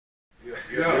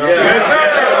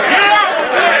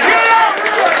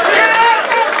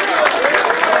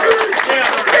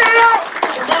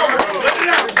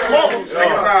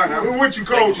 We're with you,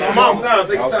 coach. My mama.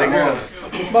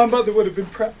 My mother would have been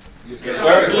prepped. Yes,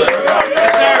 sir.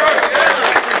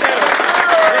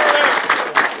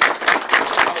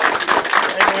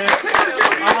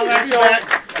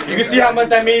 You can see how much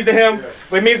that means to him.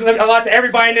 It means a lot to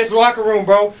everybody in this locker room,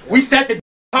 bro. We set the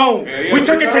tone. We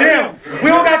took it to them. We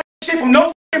don't got shit from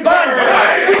no body, bro.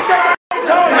 We set the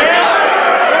tone,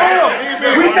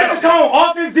 man. We set the tone.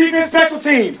 Offense, defense, special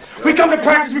teams. We come to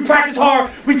practice. We practice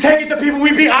hard. We take it to people.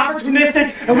 We be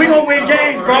opportunistic, and we gonna win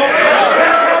games, bro.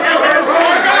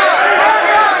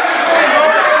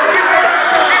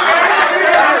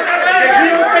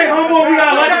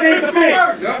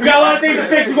 We got a lot of things to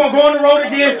fix. We're going to go on the road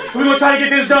again. We're going to try to get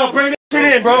this done. Bring this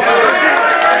shit in, bro. All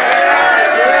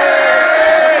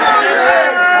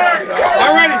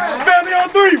righty. Family on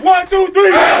 3. 1, 2,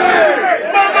 3.